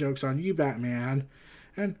haha jokes on you, Batman.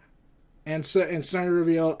 And Snyder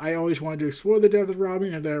revealed, I always wanted to explore the death of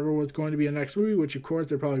Robin if there ever was going to be a next movie, which of course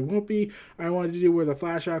there probably won't be. I wanted to do where the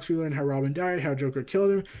flashbacks we learned how Robin died, how Joker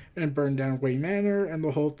killed him, and burned down Wayne Manor, and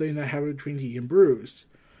the whole thing that happened between he and Bruce.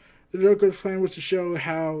 The Joker's plan was to show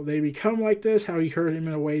how they become like this, how he hurt him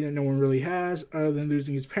in a way that no one really has, other than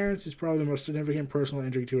losing his parents is probably the most significant personal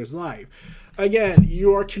injury to his life. Again,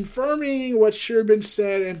 you are confirming what should have been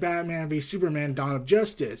said in Batman v Superman Dawn of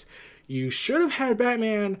Justice. You should have had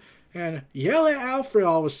Batman and yell at Alfred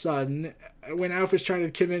all of a sudden when Alfred's trying to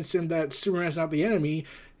convince him that Superman's not the enemy,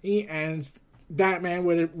 and Batman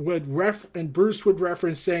and Bruce would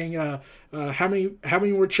reference saying, how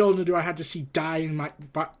many more children do I have to see die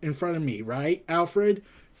in front of me, right, Alfred?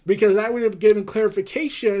 Because that would have given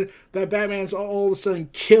clarification that Batman's all of a sudden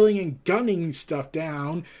killing and gunning stuff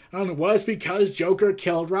down. And it was because Joker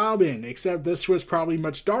killed Robin. Except this was probably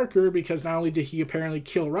much darker because not only did he apparently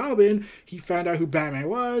kill Robin, he found out who Batman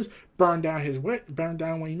was, burned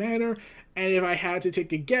down Wayne Manor, and if I had to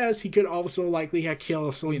take a guess, he could also likely have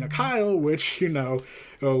killed Selina Kyle, which,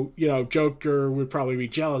 Joker would probably be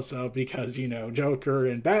jealous of because, Joker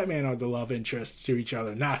and Batman are the love interests to each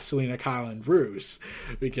other, not Selina Kyle and Bruce,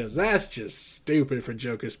 because that's just stupid from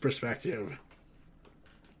Joker's perspective.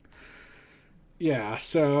 Yeah,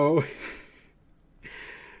 so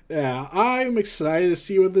yeah, I'm excited to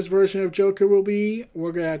see what this version of Joker will be.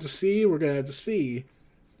 We're going to have to see.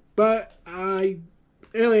 But I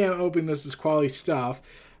really am hoping this is quality stuff.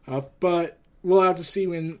 But we'll have to see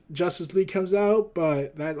when Justice League comes out.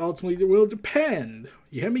 But that ultimately will depend.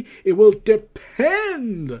 You hear me? It will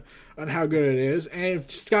depend on how good it is. And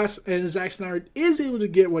if Zack Snyder is able to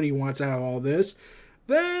get what he wants out of all this,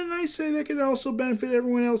 then I say that could also benefit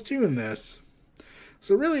everyone else too in this.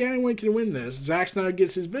 So really anyone can win this. Zack Snyder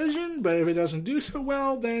gets his vision, but if it doesn't do so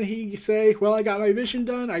well, then he say, well, I got my vision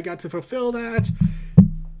done. I got to fulfill that.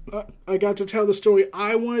 I got to tell the story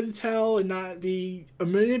I wanted to tell and not be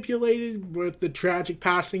manipulated with the tragic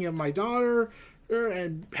passing of my daughter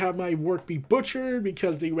and have my work be butchered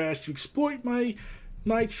because they were asked to exploit my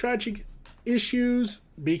tragic issues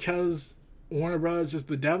because Warner Bros. Is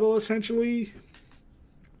the devil, essentially.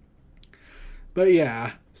 But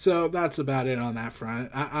yeah, so that's about it on that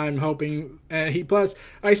front. I'm hoping, and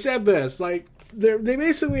I said this, they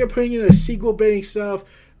basically are putting in a sequel baiting stuff.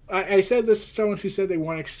 I said this to someone who said they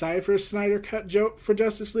weren't excited for a Snyder Cut joke for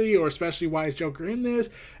Justice League, or especially why is Joker in this,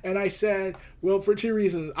 and I said, well, for two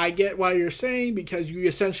reasons. I get why you're saying, because you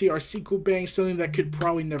essentially are sequel baiting something that could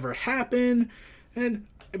probably never happen,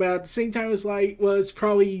 but at the same time, it's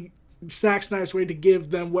probably Zack Snyder's way to give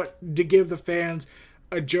the fans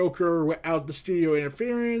a Joker without the studio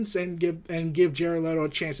interference and give Jared Leto a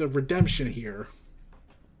chance of redemption here.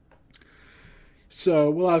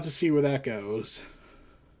 So we'll have to see where that goes.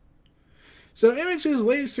 So Image's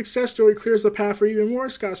latest success story clears the path for even more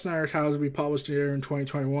Scott Snyder titles to be published here in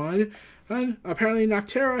 2021. And apparently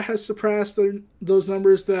Nocterra has surpassed those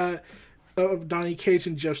numbers of Donny Cates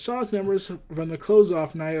and Jeff Shaw's numbers from the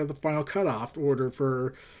close-off night of the final cutoff order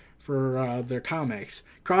for their comics.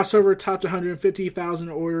 Crossover topped 150,000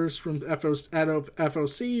 orders from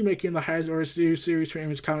FOC, making the highest order series for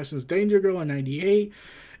Image Comics since Danger Girl in 98,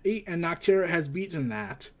 and Nocterra has beaten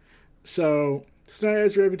that. So Snyder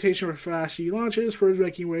has a reputation for flashy launches, first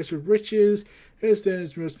making waves with Riches, as then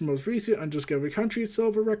his most recent Undiscovered Country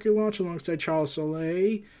Silver record launch alongside Charles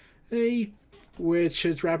Soule, which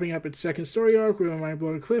is wrapping up its second story arc with a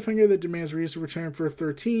mind-blowing cliffhanger that demands Reed's return for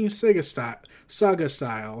 13 Saga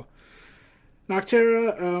style.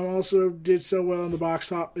 Nocterra also did so well in the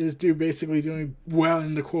box office, doing well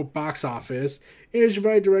in the quote box office. Image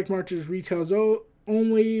invited direct marketers retails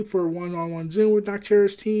only for a one-on-one Zoom with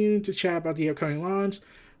Nocterra's team to chat about the upcoming launch.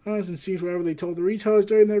 And seems whatever they told the retailers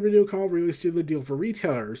during their video call really sealed the deal for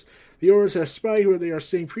retailers. The orders have spiked where they are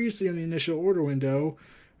staying previously in the initial order window.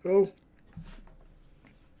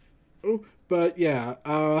 But yeah,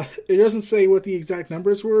 it doesn't say what the exact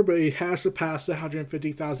numbers were, but it has surpassed the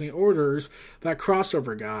 150,000 orders that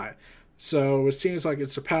Crossover got. So it seems like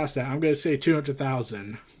it surpassed that. I'm going to say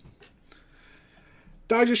 200,000.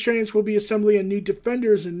 Doctor Strange will be assembling a new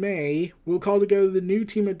Defenders in May. We'll call together the new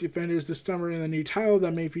team of Defenders this summer in a new title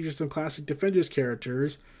that may feature some classic Defenders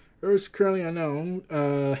characters. It's currently unknown.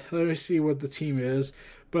 Let me see what the team is.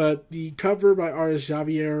 But the cover by artist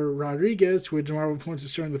Javier Rodriguez, which Marvel points to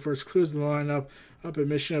showing the first clues of the lineup and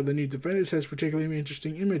mission of the new Defenders, has particularly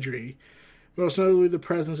interesting imagery. Most notably, the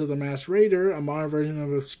presence of the Masked Raider, a modern version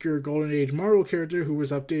of an obscure Golden Age Marvel character who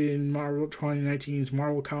was updated in Marvel 2019's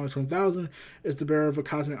Marvel Comics 1000 as the bearer of a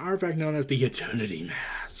cosmic artifact known as the Eternity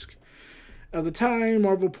Mask. At the time,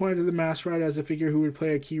 Marvel pointed to the Masked Rider as a figure who would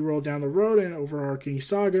play a key role down the road in an overarching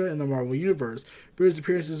saga in the Marvel Universe, but his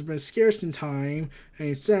appearances have been scarce in time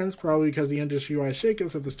and since, probably because of the industry-wide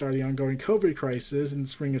shakeups at the start of the ongoing COVID crisis in the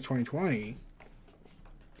spring of 2020.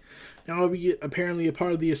 Now he'll be apparently a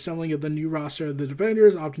part of the assembling of the new roster of the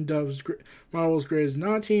Defenders, often dubbed Marvel's Greatest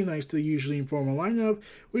Non-Team, thanks to the usually informal lineup,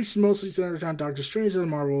 which is mostly centered on Doctor Strange and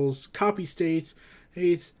Marvel's copy states.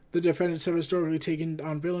 The Defenders have historically taken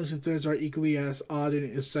on villains and things are equally as odd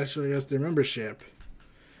and essentially as their membership.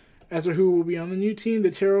 As for who will be on the new team, the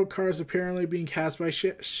tarot cards apparently being cast by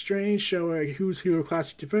Strange show a who's who of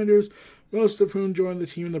classic Defenders, most of whom joined the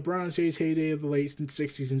team in the Bronze Age heyday of the late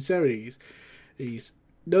 60s and 70s.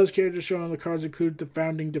 Those characters shown on the cards include the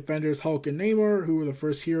founding Defenders Hulk and Namor, who were the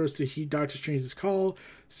first heroes to heed Doctor Strange's call,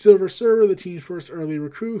 Silver Surfer, the team's first early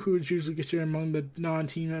recruit, who is usually considered among the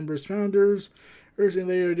non-team members' founders, in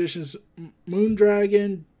later editions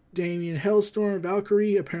Moondragon, Damien Hellstorm,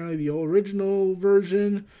 Valkyrie, apparently the original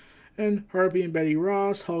version, and Harpy and Betty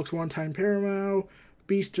Ross, Hulk's one-time Paramount,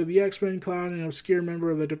 Beast of the X-Men, Cloud, an obscure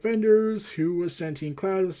member of the Defenders, who was sentient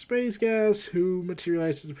cloud of space gas, who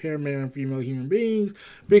materializes a pair of male and female human beings,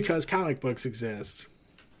 because comic books exist.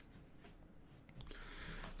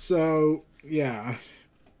 So, yeah.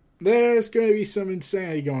 There's going to be some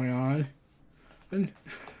insanity going on. And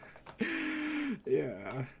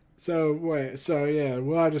yeah. So,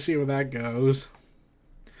 we'll have to see where that goes.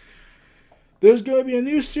 There's going to be a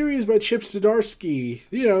new series by Chip Zdarsky,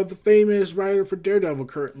 the famous writer for Daredevil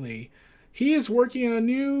currently. He is working on a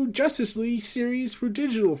new Justice League series for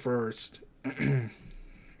digital first.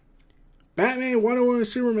 Batman, Wonder Woman, and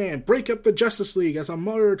Superman break up the Justice League as a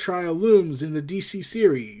murder trial looms in the DC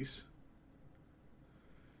series.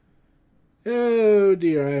 Oh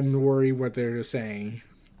dear, I'm worried what they're saying.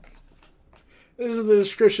 This is the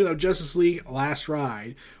description of Justice League Last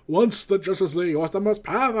Ride. Once the Justice League was the most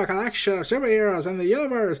powerful collection of superheroes in the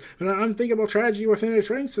universe, when an unthinkable tragedy within its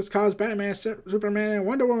ranks has caused Batman, Superman, and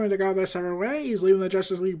Wonder Woman to go their separate ways, leaving the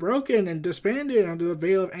Justice League broken and disbanded under the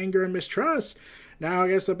veil of anger and mistrust. Now,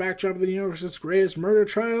 against the backdrop of the universe's greatest murder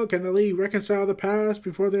trial, can the League reconcile the past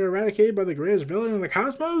before they're eradicated by the greatest villain in the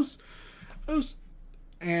cosmos?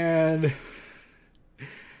 And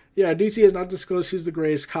yeah, DC has not disclosed who's the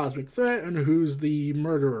greatest cosmic threat and who's the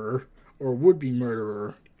murderer or would-be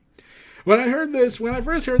murderer. When I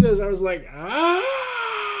first heard this, I was like, are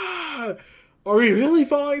we really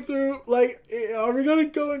falling through? Like, are we going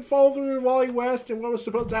to go and fall through Wally West and what was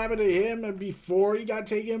supposed to happen to him and before he got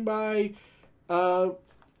taken by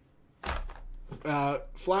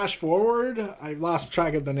Flash Forward? I lost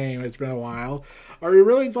track of the name. It's been a while. Are we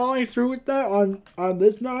really following through with that on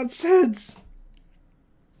this nonsense?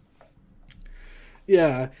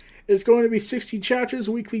 Yeah, it's going to be 16 chapters,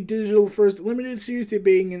 weekly digital first limited series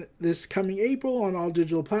debuting this coming April on all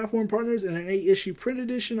digital platform partners, and an 8-issue print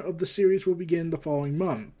edition of the series will begin the following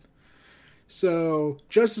month. So,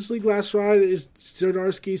 Justice League Last Ride is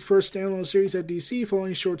Zdarsky's first standalone series at DC,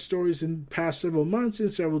 following short stories in the past several months in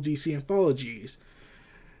several DC anthologies.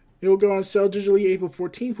 It will go on sale digitally April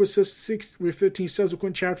 14th with 15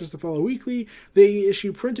 subsequent chapters to follow weekly. The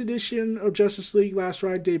issue print edition of Justice League Last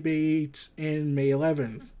Ride debuts in May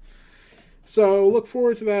 11th. So look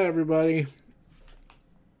forward to that, everybody.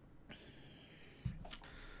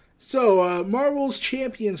 So Marvel's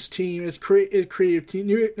Champions team is creative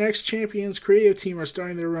team. Next Champions creative team are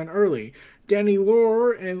starting their run early. Danny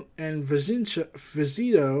Lore and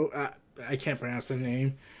Vizito, I can't pronounce the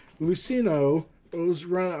name, Lucino, whose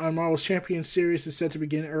run on Marvel's Champions series is set to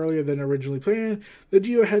begin earlier than originally planned. The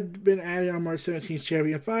duo had been added on March 17th,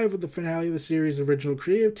 Champion 5, with the finale of the series' original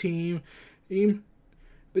creative team.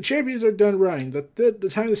 The Champions are done running.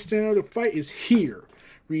 The time to stand out and fight is here,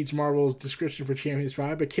 reads Marvel's description for Champions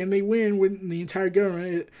 5. But can they win when the entire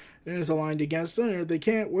government is aligned against them? And if they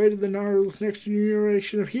can't, where did the Marvel's next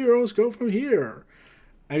generation of heroes go from here?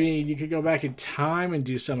 I mean, you could go back in time and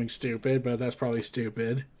do something stupid, but that's probably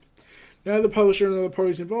stupid. Now the publisher and other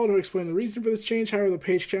parties involved have explained the reason for this change. However, the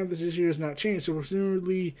page count of this issue has not changed, so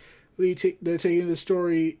presumably they're taking over the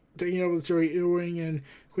story Ewing and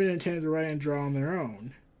Quinn intended to write and draw on their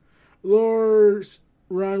own. Lore's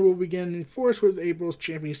run will begin in force with April's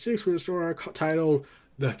Champion 6 with a story titled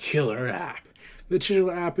The Killer App. The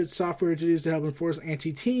digital app is software introduced to help enforce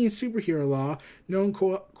anti-teen superhero law, known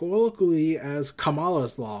colloquially as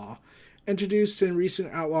Kamala's Law. Introduced in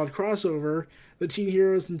recent outlawed crossover, the teen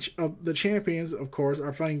heroes of the champions, of course,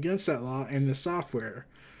 are fighting against that law and the software.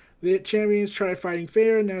 The champions tried fighting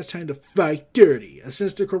fair, and now it's time to fight dirty. A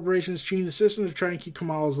sinister corporation is cheating the system to try and keep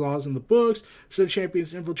Kamala's laws in the books, so the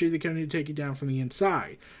champions infiltrate the company to take it down from the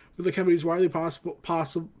inside. But the company's widely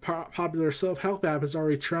popular self-help app is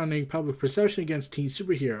already surrounding public perception against teen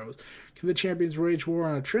superheroes. Can the champions wage war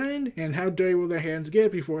on a trend? And how dirty will their hands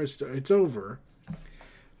get before it's over?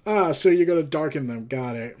 So you're going to darken them.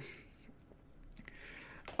 Got it.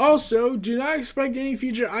 Also, do not expect any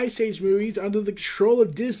future Ice Age movies under the control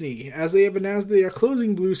of Disney, as they have announced they are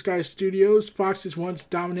closing Blue Sky Studios, Fox's once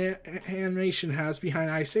dominant animation house behind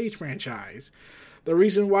Ice Age franchise. The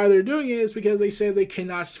reason why they're doing it is because they say they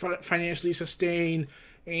cannot financially sustain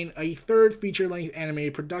a third feature-length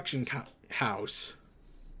animated production house.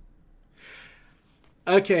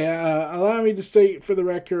 Okay, allow me to state for the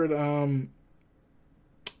record,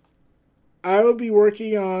 I will be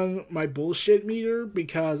working on my bullshit meter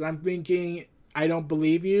because I'm thinking I don't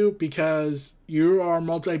believe you because you are a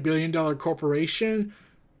multi-billion-dollar corporation.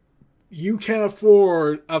 You can't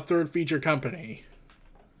afford a third feature company.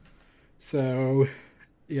 So,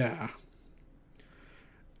 yeah.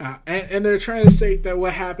 And they're trying to say that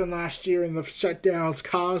what happened last year and the shutdowns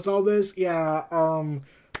caused all this. Yeah, I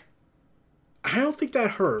don't think that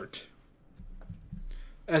hurt.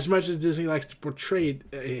 As much as Disney likes to portray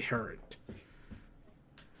it hurt.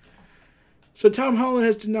 So Tom Holland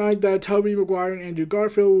has denied that Tobey Maguire and Andrew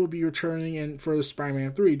Garfield will be returning for the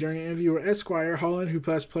Spider-Man 3. During an interview with Esquire, Holland, who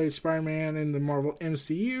has played Spider-Man in the Marvel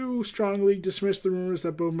MCU, strongly dismissed the rumors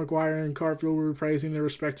that both Maguire and Garfield were reprising their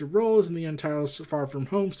respective roles in the untitled Far From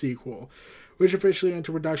Home sequel, which officially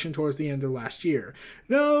entered production towards the end of last year.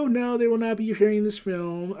 No, they will not be appearing in this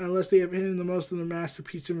film unless they have hidden the most of the massive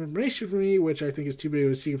piece of information from me, which I think is too big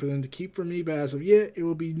of a secret for them to keep from me. But as of yet, it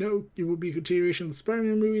will be a continuation of the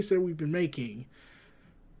Spider-Man movies that we've been making.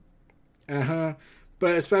 But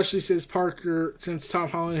especially since Tom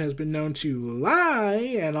Holland has been known to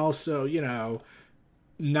lie and also,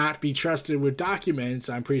 not be trusted with documents,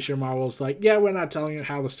 I'm pretty sure Marvel's like, yeah, we're not telling you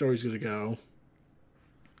how the story's going to go.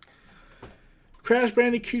 Crash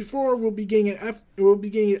Bandicoot 4 will be getting an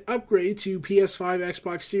upgrade to PS5,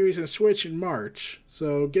 Xbox Series, and Switch in March.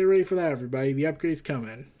 So get ready for that, everybody. The upgrade's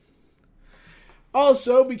coming.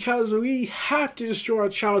 Also, because we have to destroy our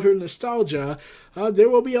childhood nostalgia, there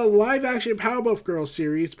will be a live-action Powerpuff Girls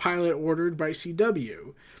series pilot ordered by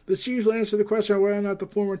CW. The series will answer the question of whether or not the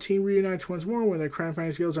former team reunites once more when their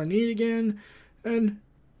crime-fighting skills are needed again.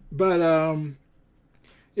 But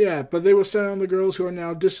they will center on the girls who are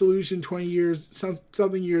now disillusioned 20 years,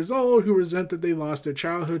 something years old, who resent that they lost their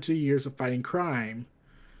childhood to years of fighting crime.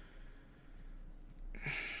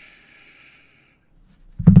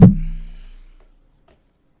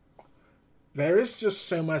 There is just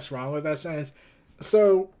so much wrong with that sentence.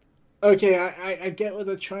 So, okay, I get what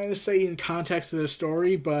they're trying to say in context of the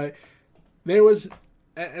story, but there was,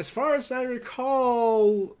 as far as I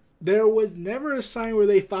recall, there was never a sign where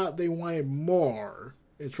they thought they wanted more.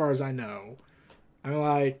 As far as I know.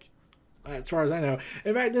 As far as I know.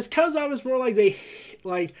 In fact, this comes off as more like the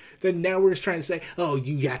network's trying to say, oh,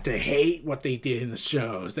 you got to hate what they did in the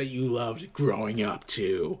shows that you loved growing up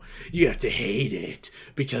to. You have to hate it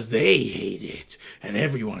because they hate it and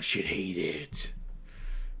everyone should hate it.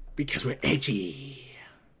 Because we're edgy.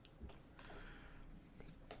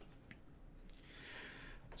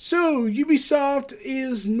 So, Ubisoft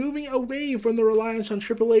is moving away from the reliance on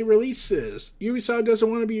AAA releases. Ubisoft doesn't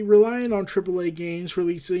want to be reliant on AAA games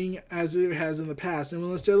releasing as it has in the past, and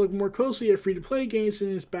will instead look more closely at free-to-play games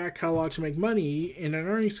in its back catalog to make money. In an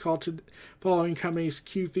earnings call following company's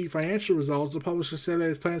Q3 financial results, the publisher said that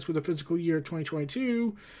its plans for the fiscal year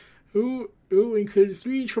 2022 who included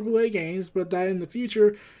 3 AAA games, but that in the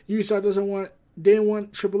future, Ubisoft didn't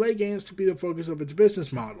want AAA games to be the focus of its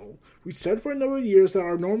business model. We said for a number of years that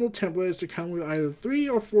our normal template is to come with either 3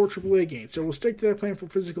 or 4 AAA games, so we'll stick to that plan for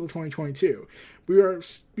fiscal 2022.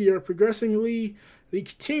 We are progressively,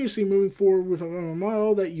 continuously moving forward with a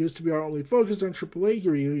model that used to be our only focus on AAA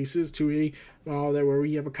releases to a model where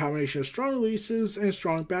we have a combination of strong releases and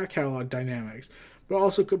strong back catalog dynamics, but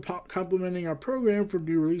also complementing our program for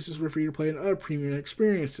new releases with free-to-play and other premium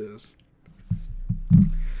experiences.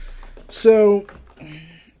 So,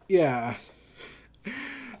 yeah,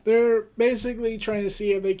 they're basically trying to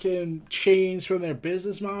see if they can change from their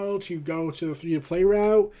business model to go to the free-to-play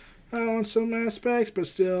route on some aspects, but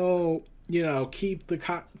still, keep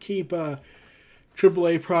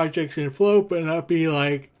AAA projects in float, but not be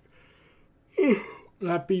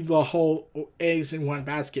the whole eggs in one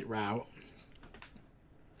basket route.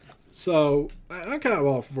 So I'm kind of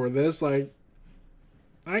all for this. I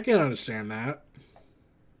can understand that.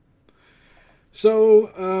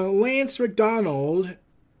 So Lance McDonald,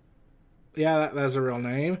 yeah, that's a real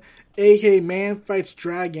name, aka Man Fights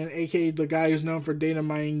Dragon, aka the guy who's known for data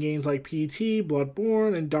mining games like PT,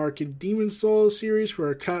 Bloodborne, and Dark and Demon Souls series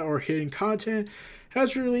for cut or hidden content,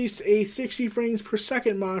 has released a 60 frames per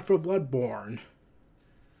second mod for Bloodborne.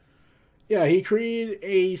 Yeah, he created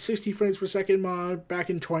a 60 frames per second mod back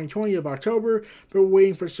in 2020 of October, but we're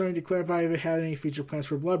waiting for Sony to clarify if it had any feature plans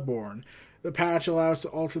for Bloodborne. The patch allows to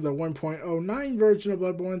alter the 1.09 version of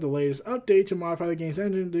Bloodborne, the latest update, to modify the game's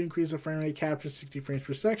engine to increase the frame rate cap to 60 frames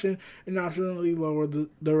per second and optionally lower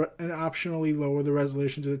the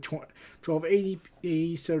resolution to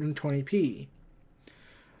 1280p 720p.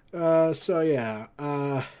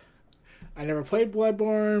 I never played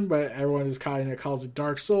Bloodborne, but everyone is calls it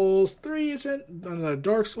Dark Souls 3. It's another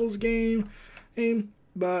Dark Souls game.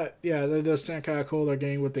 But yeah, that does sound kind of cool. They're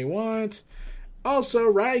getting what they want. Also,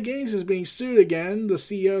 Riot Games is being sued again, the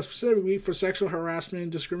CEO specifically, for sexual harassment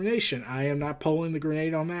and discrimination. I am not pulling the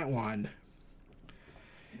grenade on that one.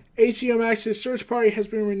 HBO Max's Search Party has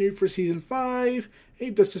been renewed for Season 5. The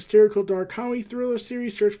hysterical dark comedy thriller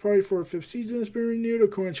series Search Party for a 5th season has been renewed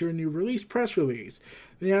according to a new press release.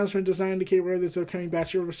 The announcement does not indicate whether this upcoming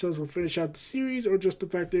batch of episodes will finish out the series or just the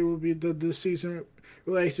fact that it will be this season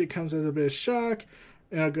release. It comes as a bit of shock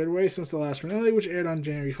in a good way, since the last finale, which aired on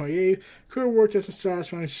January 28th, could have worked as a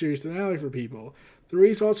satisfying series finale for people. The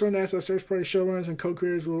release also announced that Search Party showrunners and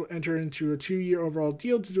co-creators will enter into a 2-year overall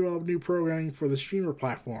deal to develop new programming for the streamer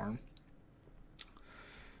platform.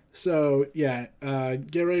 So, yeah,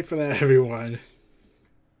 get ready for that, everyone.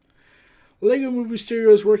 Lego Movie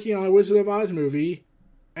Studio is working on a Wizard of Oz movie,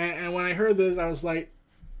 and when I heard this, I was like,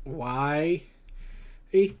 why?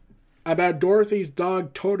 About Dorothy's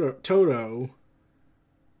dog Toto.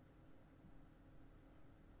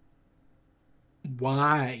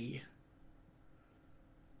 Why?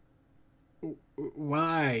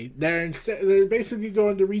 They're basically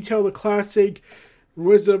going to retell the classic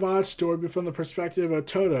Wizard of Oz story from the perspective of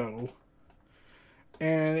Toto.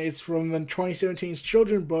 And it's from the 2017's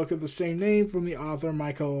children's book of the same name from the author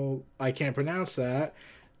Michael, I can't pronounce that.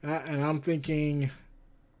 And I'm thinking,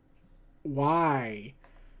 why?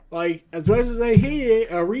 As much as I hate it,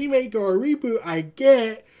 a remake or a reboot I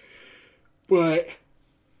get, but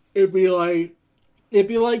it'd be like if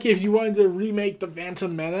you wanted to remake The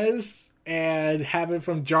Phantom Menace and have it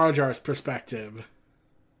from Jar Jar's perspective.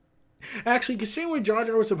 Actually, considering what Jar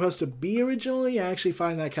Jar was supposed to be originally, I actually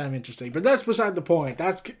find that kind of interesting. But that's beside the point.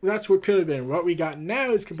 That's what could have been. What we got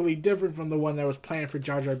now is completely different from the one that was planned for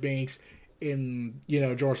Jar Jar Binks in,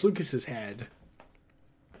 George Lucas's head.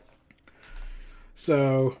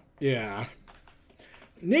 So, yeah.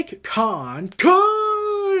 Nick Khan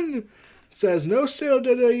says no sale of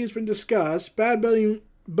WWE has been discussed. Bad Bunny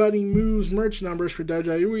moves merch numbers for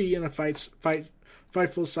WWE in a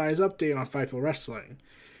Fightful size update on Fightful Wrestling.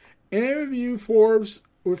 In an interview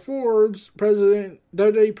with Forbes,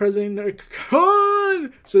 WWE President Nick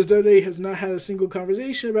Khan says WWE has not had a single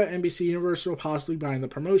conversation about NBC Universal possibly buying the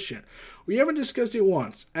promotion. We haven't discussed it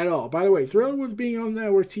once at all. By the way, thrilled with being on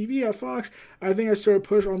network TV at Fox. I think I started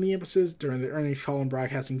push on the emphasis during the earnings call on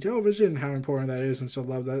broadcasting television and how important that is, and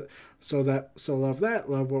love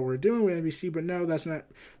what we're doing with NBC. But no, that's not.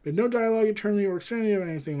 But no dialogue internally or externally or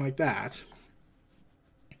anything like that.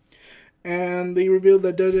 And he revealed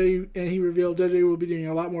WWE will be doing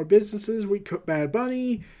a lot more businesses with Bad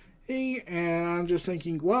Bunny. And I'm just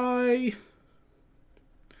thinking, why?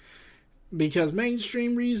 Because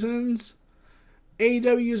mainstream reasons.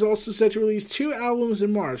 AEW is also set to release 2 albums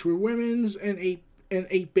in March with women's and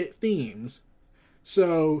 8-bit themes.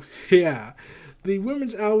 So, yeah. The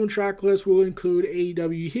women's album track list will include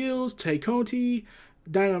AEW Heels, Tay Conti,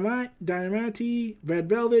 Dynamite, Red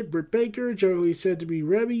Velvet, Britt Baker, generally said to be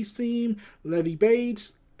Rebby's theme, Levy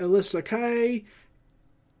Bates, Alyssa Kai,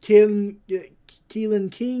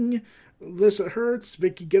 Keelan King, Alyssa Hertz,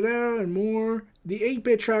 Vicky Guerrero, and more. The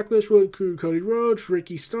 8-bit track list will include Cody Rhodes,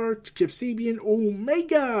 Ricky Starks, Kip Sabian,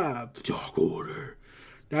 Omega, The Dark Order,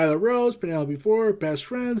 Nyla Rose, Penelope Ford, Best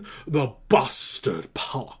Friends, The Bastard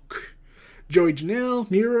Pac, Joey Janelle,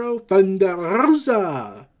 Miro, Thunder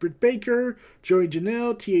Rosa, Britt Baker, Joey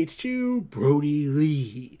Janelle, TH2, Brody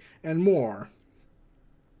Lee, and more.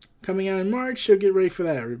 Coming out in March, so get ready for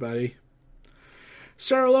that, everybody.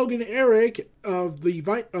 Sarah Logan Eric of the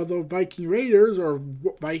Viking Raiders, or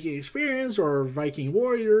Viking Experience, or Viking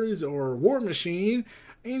Warriors, or War Machine,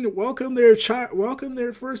 and welcome their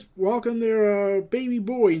baby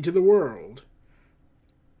boy into the world.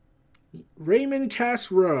 Raymond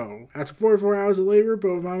Castro. After 44 hours of labor,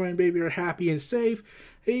 both mama and baby are happy and safe.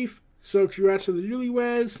 So congrats to the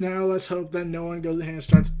newlyweds. Now let's hope that no one goes ahead and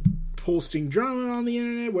starts posting drama on the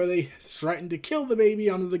internet where they threaten to kill the baby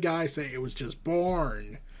under the guise saying it was just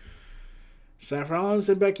born. Seth Rollins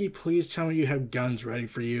and Becky, please tell me you have guns ready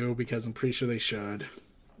for you, because I'm pretty sure they should.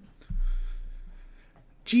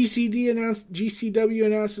 GCW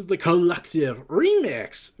announces the Collective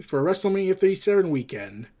Remix for WrestleMania 37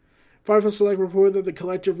 weekend. Fightful Select reported that the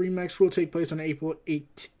Collective Remix will take place on April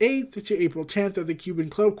 8th to April 10th at the Cuban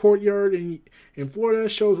Club Courtyard in Florida.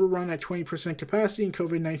 Shows will run at 20% capacity, and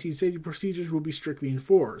COVID-19 safety procedures will be strictly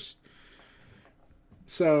enforced.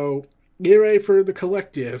 So, get ready for the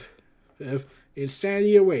Collective.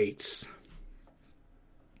 Insanity awaits.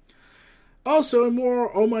 Also, in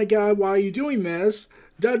more, oh my god, why are you doing this?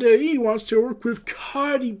 WWE wants to work with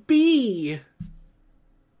Cardi B.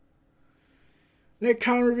 Nick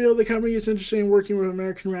Khan revealed the company is interested in working with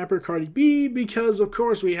American rapper Cardi B because, of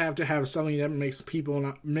course, we have to have something that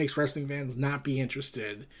makes wrestling fans not be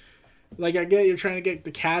interested. Like, I get you're trying to get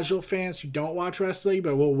the casual fans who don't watch wrestling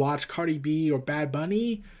but will watch Cardi B or Bad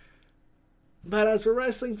Bunny. But as a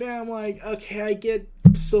wrestling fan, I'm like, okay, I get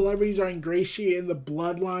celebrities are ingratiated in the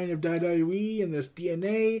bloodline of WWE and this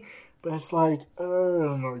DNA, but it's like,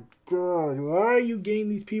 oh my god, why are you getting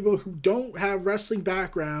these people who don't have wrestling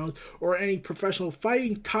backgrounds or any professional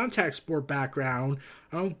fighting contact sport background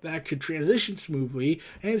that could transition smoothly,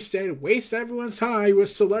 and instead waste everyone's time with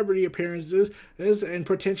celebrity appearances and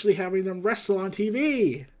potentially having them wrestle on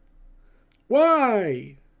TV?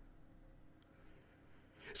 Why?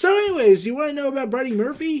 So anyways, you want to know about Buddy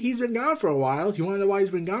Murphy? He's been gone for a while. You want to know why he's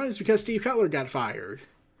been gone? It's because Steve Cutler got fired.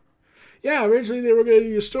 Yeah, originally they were going to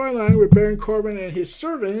do a storyline with Baron Corbin and his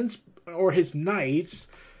servants, or his knights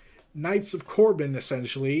of Corbin,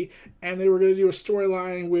 essentially, and they were going to do a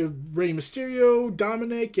storyline with Rey Mysterio,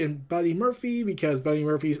 Dominic, and Buddy Murphy, because Buddy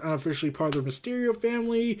Murphy's unofficially part of the Mysterio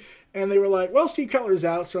family, and they were like, well, Steve Cutler's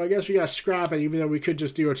out, so I guess we got to scrap it, even though we could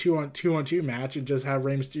just do a 2-on-2 match and just have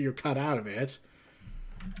Rey Mysterio cut out of it.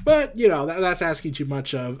 But, you know, that's asking too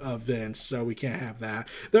much of Vince, so we can't have that.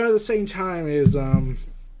 Though at the same time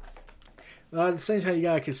you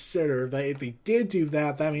gotta consider that if they did do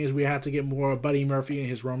that, that means we have to get more of Buddy Murphy and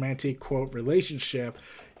his romantic, quote, relationship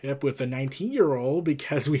with the 19-year-old,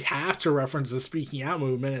 because we have to reference the speaking out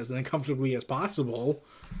movement as uncomfortably as possible.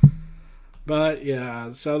 But,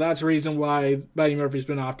 yeah, so that's the reason why Buddy Murphy's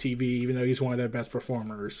been off TV, even though he's one of their best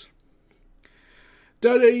performers.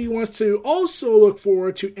 WWE wants to also look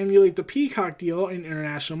forward to emulate the Peacock deal in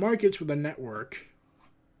international markets with the network.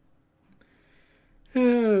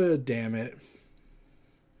 Damn it.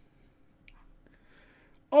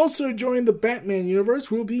 Also joining the Batman universe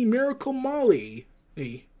will be Miracle Molly.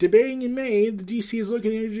 Debating in May, the DC is looking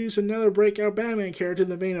to introduce another breakout Batman character in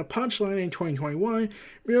the vein of Punchline in 2021.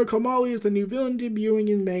 Miracle Molly is the new villain debuting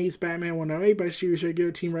in May's Batman 108 by series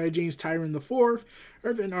regular team writer James Tyrion IV,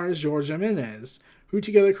 and artist George Jimenez, who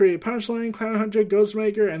together created Punchline, Clown Hunter,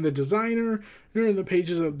 Ghostmaker, and The Designer during the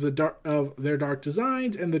pages of their Dark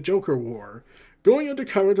Designs and the Joker War. Going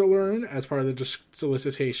undercover to learn, as part of the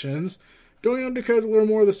solicitations, more of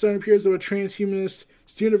the sudden appearance of a transhumanist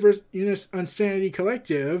universe Insanity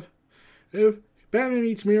Collective. If Batman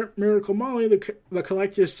meets Miracle Molly, the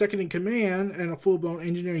Collective's second in command, and a full-blown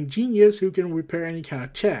engineering genius who can repair any kind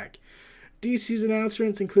of tech. DC's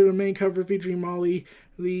announcements include a main cover featuring Molly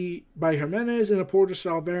Lee by Jimenez and a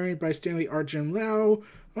portrait-style variant by Stanley Artgerm Lau,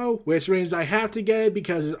 which means I have to get it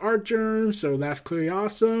because it's Artgerm, so that's clearly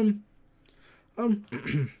awesome.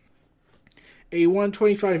 A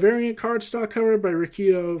 125 variant cardstock cover by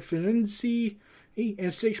Riccardo Firenze,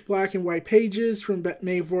 and 6 black and white pages from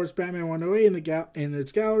May 4th's Batman 108 in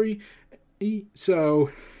its gallery. So,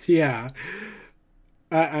 yeah,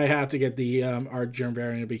 I have to get the Artgerm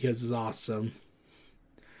variant because it's awesome.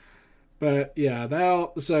 But yeah, the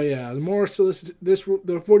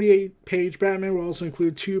 48-page Batman will also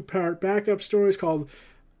include 2-part backup stories called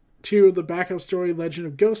 2 of the Backup Story Legend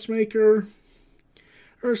of Ghostmaker,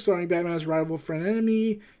 or starring Batman's rival friend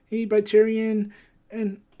enemy, by Tyrion,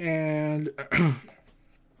 and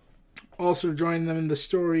also join them in the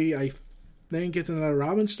story. I think it's another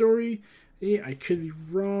Robin story. I could be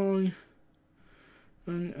wrong.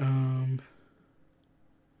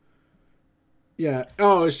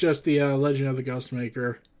 It's just the Legend of the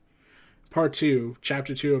Ghostmaker, Part 2,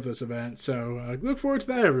 Chapter 2 of this event. So look forward to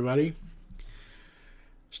that, everybody.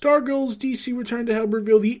 Stargirl's DC return to help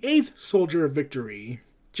reveal the 8th Soldier of Victory.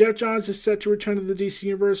 Jeff Johns is set to return to the DC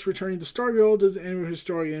Universe, returning to Stargirl as the end of his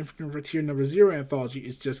story. Infinite Frontier number 0 anthology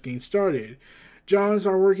is just getting started. Jeff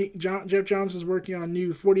Johns is working on a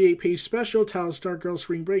new 48-page special titled Stargirl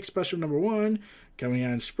Spring Break Special number 1, coming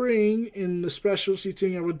out in spring. In the special, she's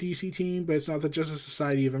teaming up with DC team, but it's not the Justice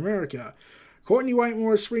Society of America. Courtney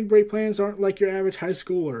Whitemore's spring break plans aren't like your average high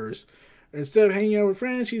schoolers. Instead of hanging out with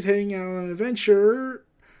friends, she's heading out on an adventure,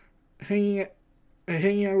 hanging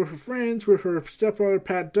out with her friends, with her stepbrother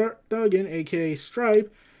Pat Duggan, a.k.a.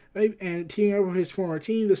 Stripe, and teaming up with his former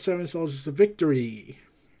team, the 7 Soldiers of Victory.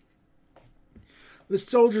 The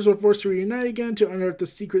soldiers were forced to reunite again to unearth the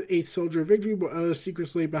secret 8th Soldier of Victory, but other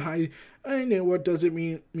secrets lay behind. And what does it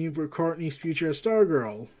mean for Courtney's future as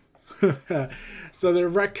Stargirl? So they're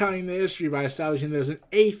retconning the history by establishing there's an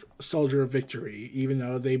 8th Soldier of Victory, even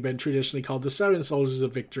though they've been traditionally called the 7 Soldiers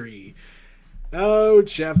of Victory. Oh,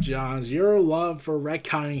 Jeff Johns, your love for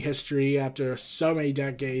retconning history after so many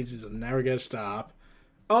decades is never going to stop.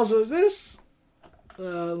 Also, is this...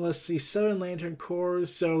 let's see, 7 Lantern Corps,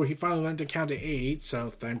 so he finally learned to count to 8,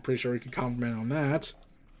 so I'm pretty sure we can compliment on that.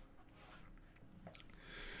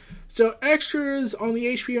 So, extras on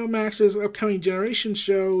the HBO Max's upcoming Generation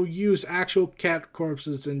show use actual cat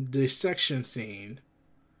corpses in the dissection scene.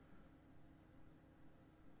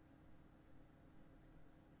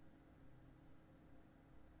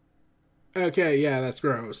 Okay, yeah, that's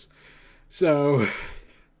gross. So,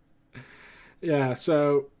 yeah,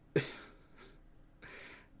 so...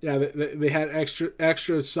 Yeah, they had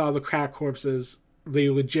extras saw the cat corpses, the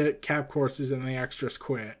legit cat corpses, and the extras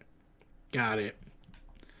quit. Got it.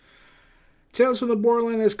 Tales from the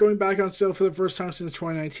Borderland is going back on sale for the first time since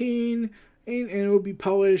 2019, and it will be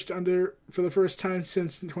published for the first time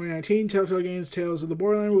since 2019. Telltale Games' Tales of the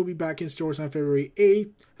Borderland will be back in stores on February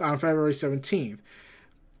 17th.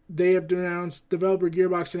 They have announced, developer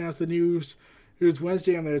Gearbox announced the news. It was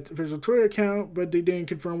Wednesday on their official Twitter account, but they didn't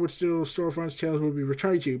confirm which digital storefronts Tales would be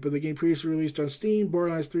returned to. But the game previously released on Steam,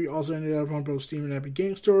 Borderlands 3 also ended up on both Steam and Epic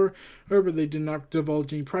Games Store. However, they did not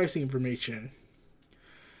divulge any pricing information.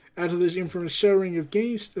 After this infamous showing of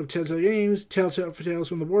games of Telltale Games, Telltale for Tales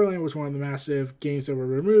from the Borderland was one of the massive games that were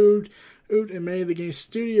removed, and many of the game's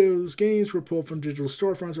studios' games were pulled from digital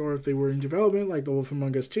storefronts, or if they were in development, like The Wolf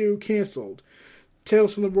Among Us 2, canceled.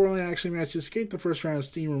 Tales from the Borderland actually managed to escape the first round of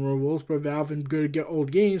Steam removals, but Valve and Good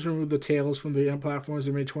Old Games removed the Tales from the platforms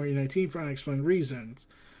in mid-2019 for unexplained reasons.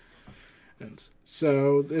 And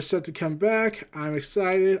so, they're set to come back. I'm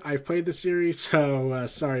excited. I've played the series, so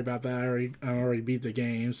sorry about that. I already beat the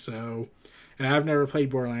game, so... And I've never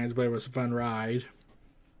played Borderlands, but it was a fun ride.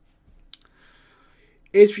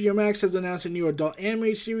 HBO Max has announced a new adult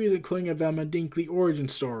anime series, including a Velma Dinkley origin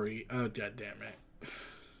story. Oh, god damn it.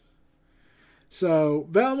 So,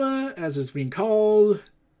 Velma, as it's being called,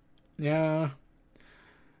 yeah,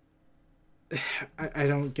 I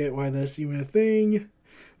don't get why that's even a thing.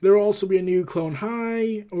 There will also be a new Clone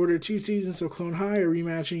High. Ordered 2 seasons of Clone High, a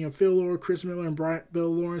reimagining of Phil Lord, Chris Miller, and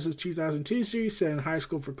Bill Lawrence's 2002 series set in high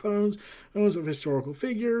school for clones, owners of historical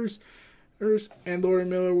figures. And Lord and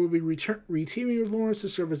Miller will be re-teaming with Lawrence to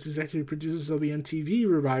serve as executive producers of the MTV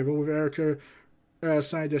revival, with Erica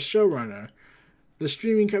assigned as showrunner. The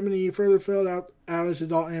streaming company further filled out its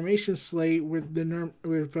adult animation slate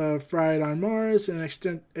with Friday on Mars, an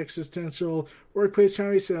existential workplace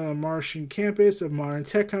comedy set on the Martian campus of Modern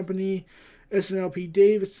Tech Company. SNL Pete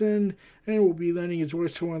Davidson, and will be lending his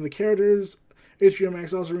voice to one of the characters. HBO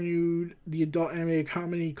Max also renewed the adult animated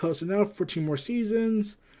comedy Close Enough for 2 more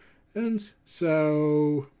seasons. And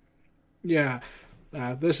so, yeah,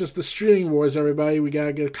 this is the streaming wars, everybody. We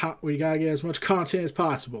gotta get as much content as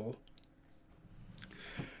possible.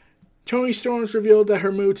 Toni Storms revealed that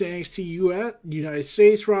her move to NXT United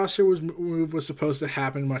States roster was supposed to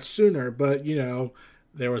happen much sooner, but,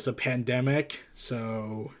 there was a pandemic,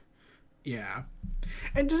 so, yeah.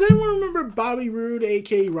 And does anyone remember Bobby Roode,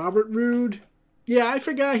 a.k.a. Robert Roode? Yeah, I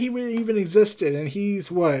forgot he even existed, and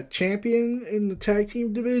he's, champion in the tag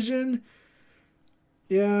team division?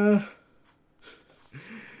 Yeah.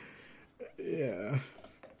 Yeah.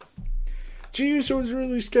 Jey Uso was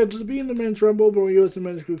originally scheduled to be in the men's rumble, but he wasn't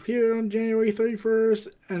medically cleared on January 31st,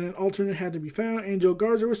 and an alternate had to be found. Angel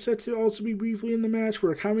Garza was set to also be briefly in the match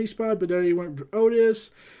for a comedy spot, but then he went with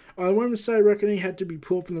Otis. On the women's side, Reckoning had to be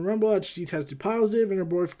pulled from the rumble after she tested positive, and her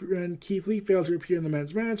boyfriend Keith Lee failed to appear in the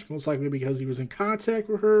men's match, most likely because he was in contact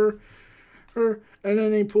with her. And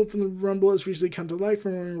then they pulled from the rumble has recently come to light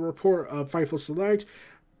from a report of Fightful Select.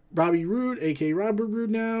 Bobby Roode, a.k.a. Robert Roode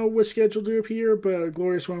now, was scheduled to appear, but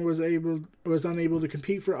Glorious One was unable to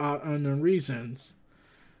compete for unknown reasons.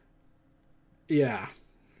 Yeah.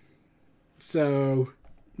 So,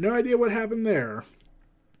 no idea what happened there.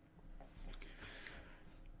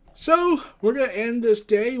 So, we're going to end this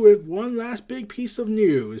day with one last big piece of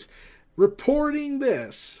news. Reporting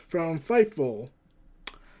this from Fightful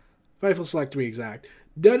Select to be exact.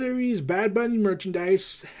 WWE's Bad Bunny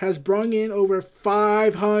merchandise has brought in over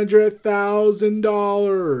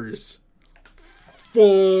 $500,000.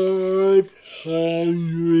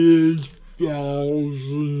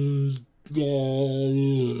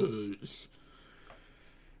 $500,000.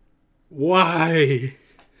 Why?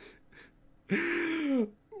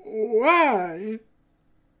 Why?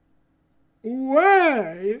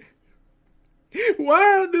 Why?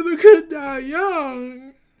 Why do the good die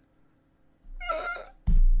young?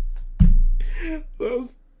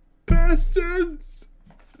 Those bastards.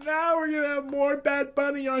 Now we're gonna have more Bad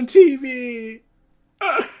Bunny on TV.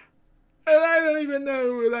 And I don't even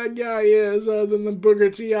know who that guy is other than the Booker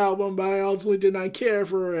T album, but I ultimately did not care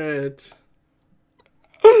for it.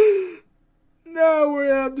 Now we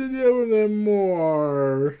have to deal with him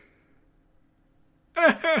more.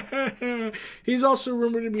 He's also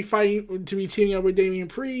rumored to be teaming up with Damian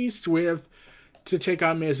Priest to take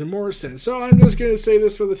on Miz and Morrison. So I'm just going to say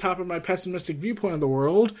this for the top of my pessimistic viewpoint of the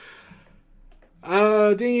world.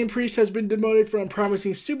 Damian Priest has been demoted from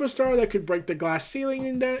promising superstar that could break the glass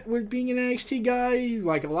ceiling with being an NXT guy,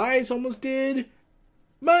 like Elias almost did.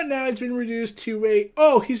 But now he's been reduced to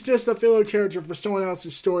he's just a filler character for someone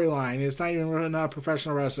else's storyline. It's not even a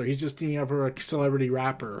professional wrestler. He's just teaming up with a celebrity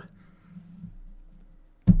rapper.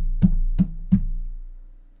 God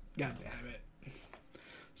damn it.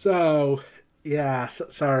 So, yeah,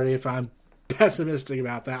 sorry if I'm pessimistic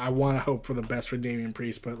about that. I want to hope for the best for Damian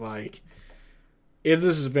Priest, but if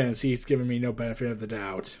this is Vince, he's giving me no benefit of the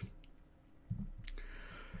doubt.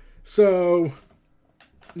 So,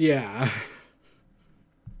 yeah.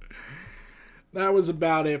 That was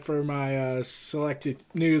about it for my selected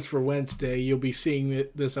news for Wednesday. You'll be seeing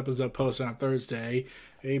this episode posted on Thursday.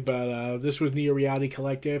 But this was Neo Reality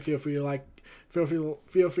Collective. Feel free to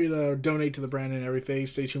donate to the brand and everything.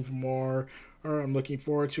 Stay tuned for more. I'm looking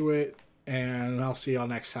forward to it. And I'll see y'all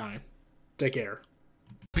next time. Take care.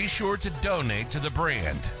 Be sure to donate to the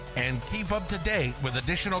brand and keep up to date with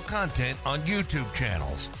additional content on YouTube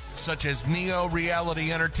channels such as Neo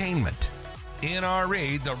Reality Entertainment,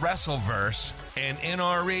 NRE The Wrestleverse, and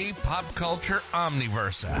NRE Pop Culture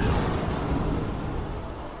Omniversa.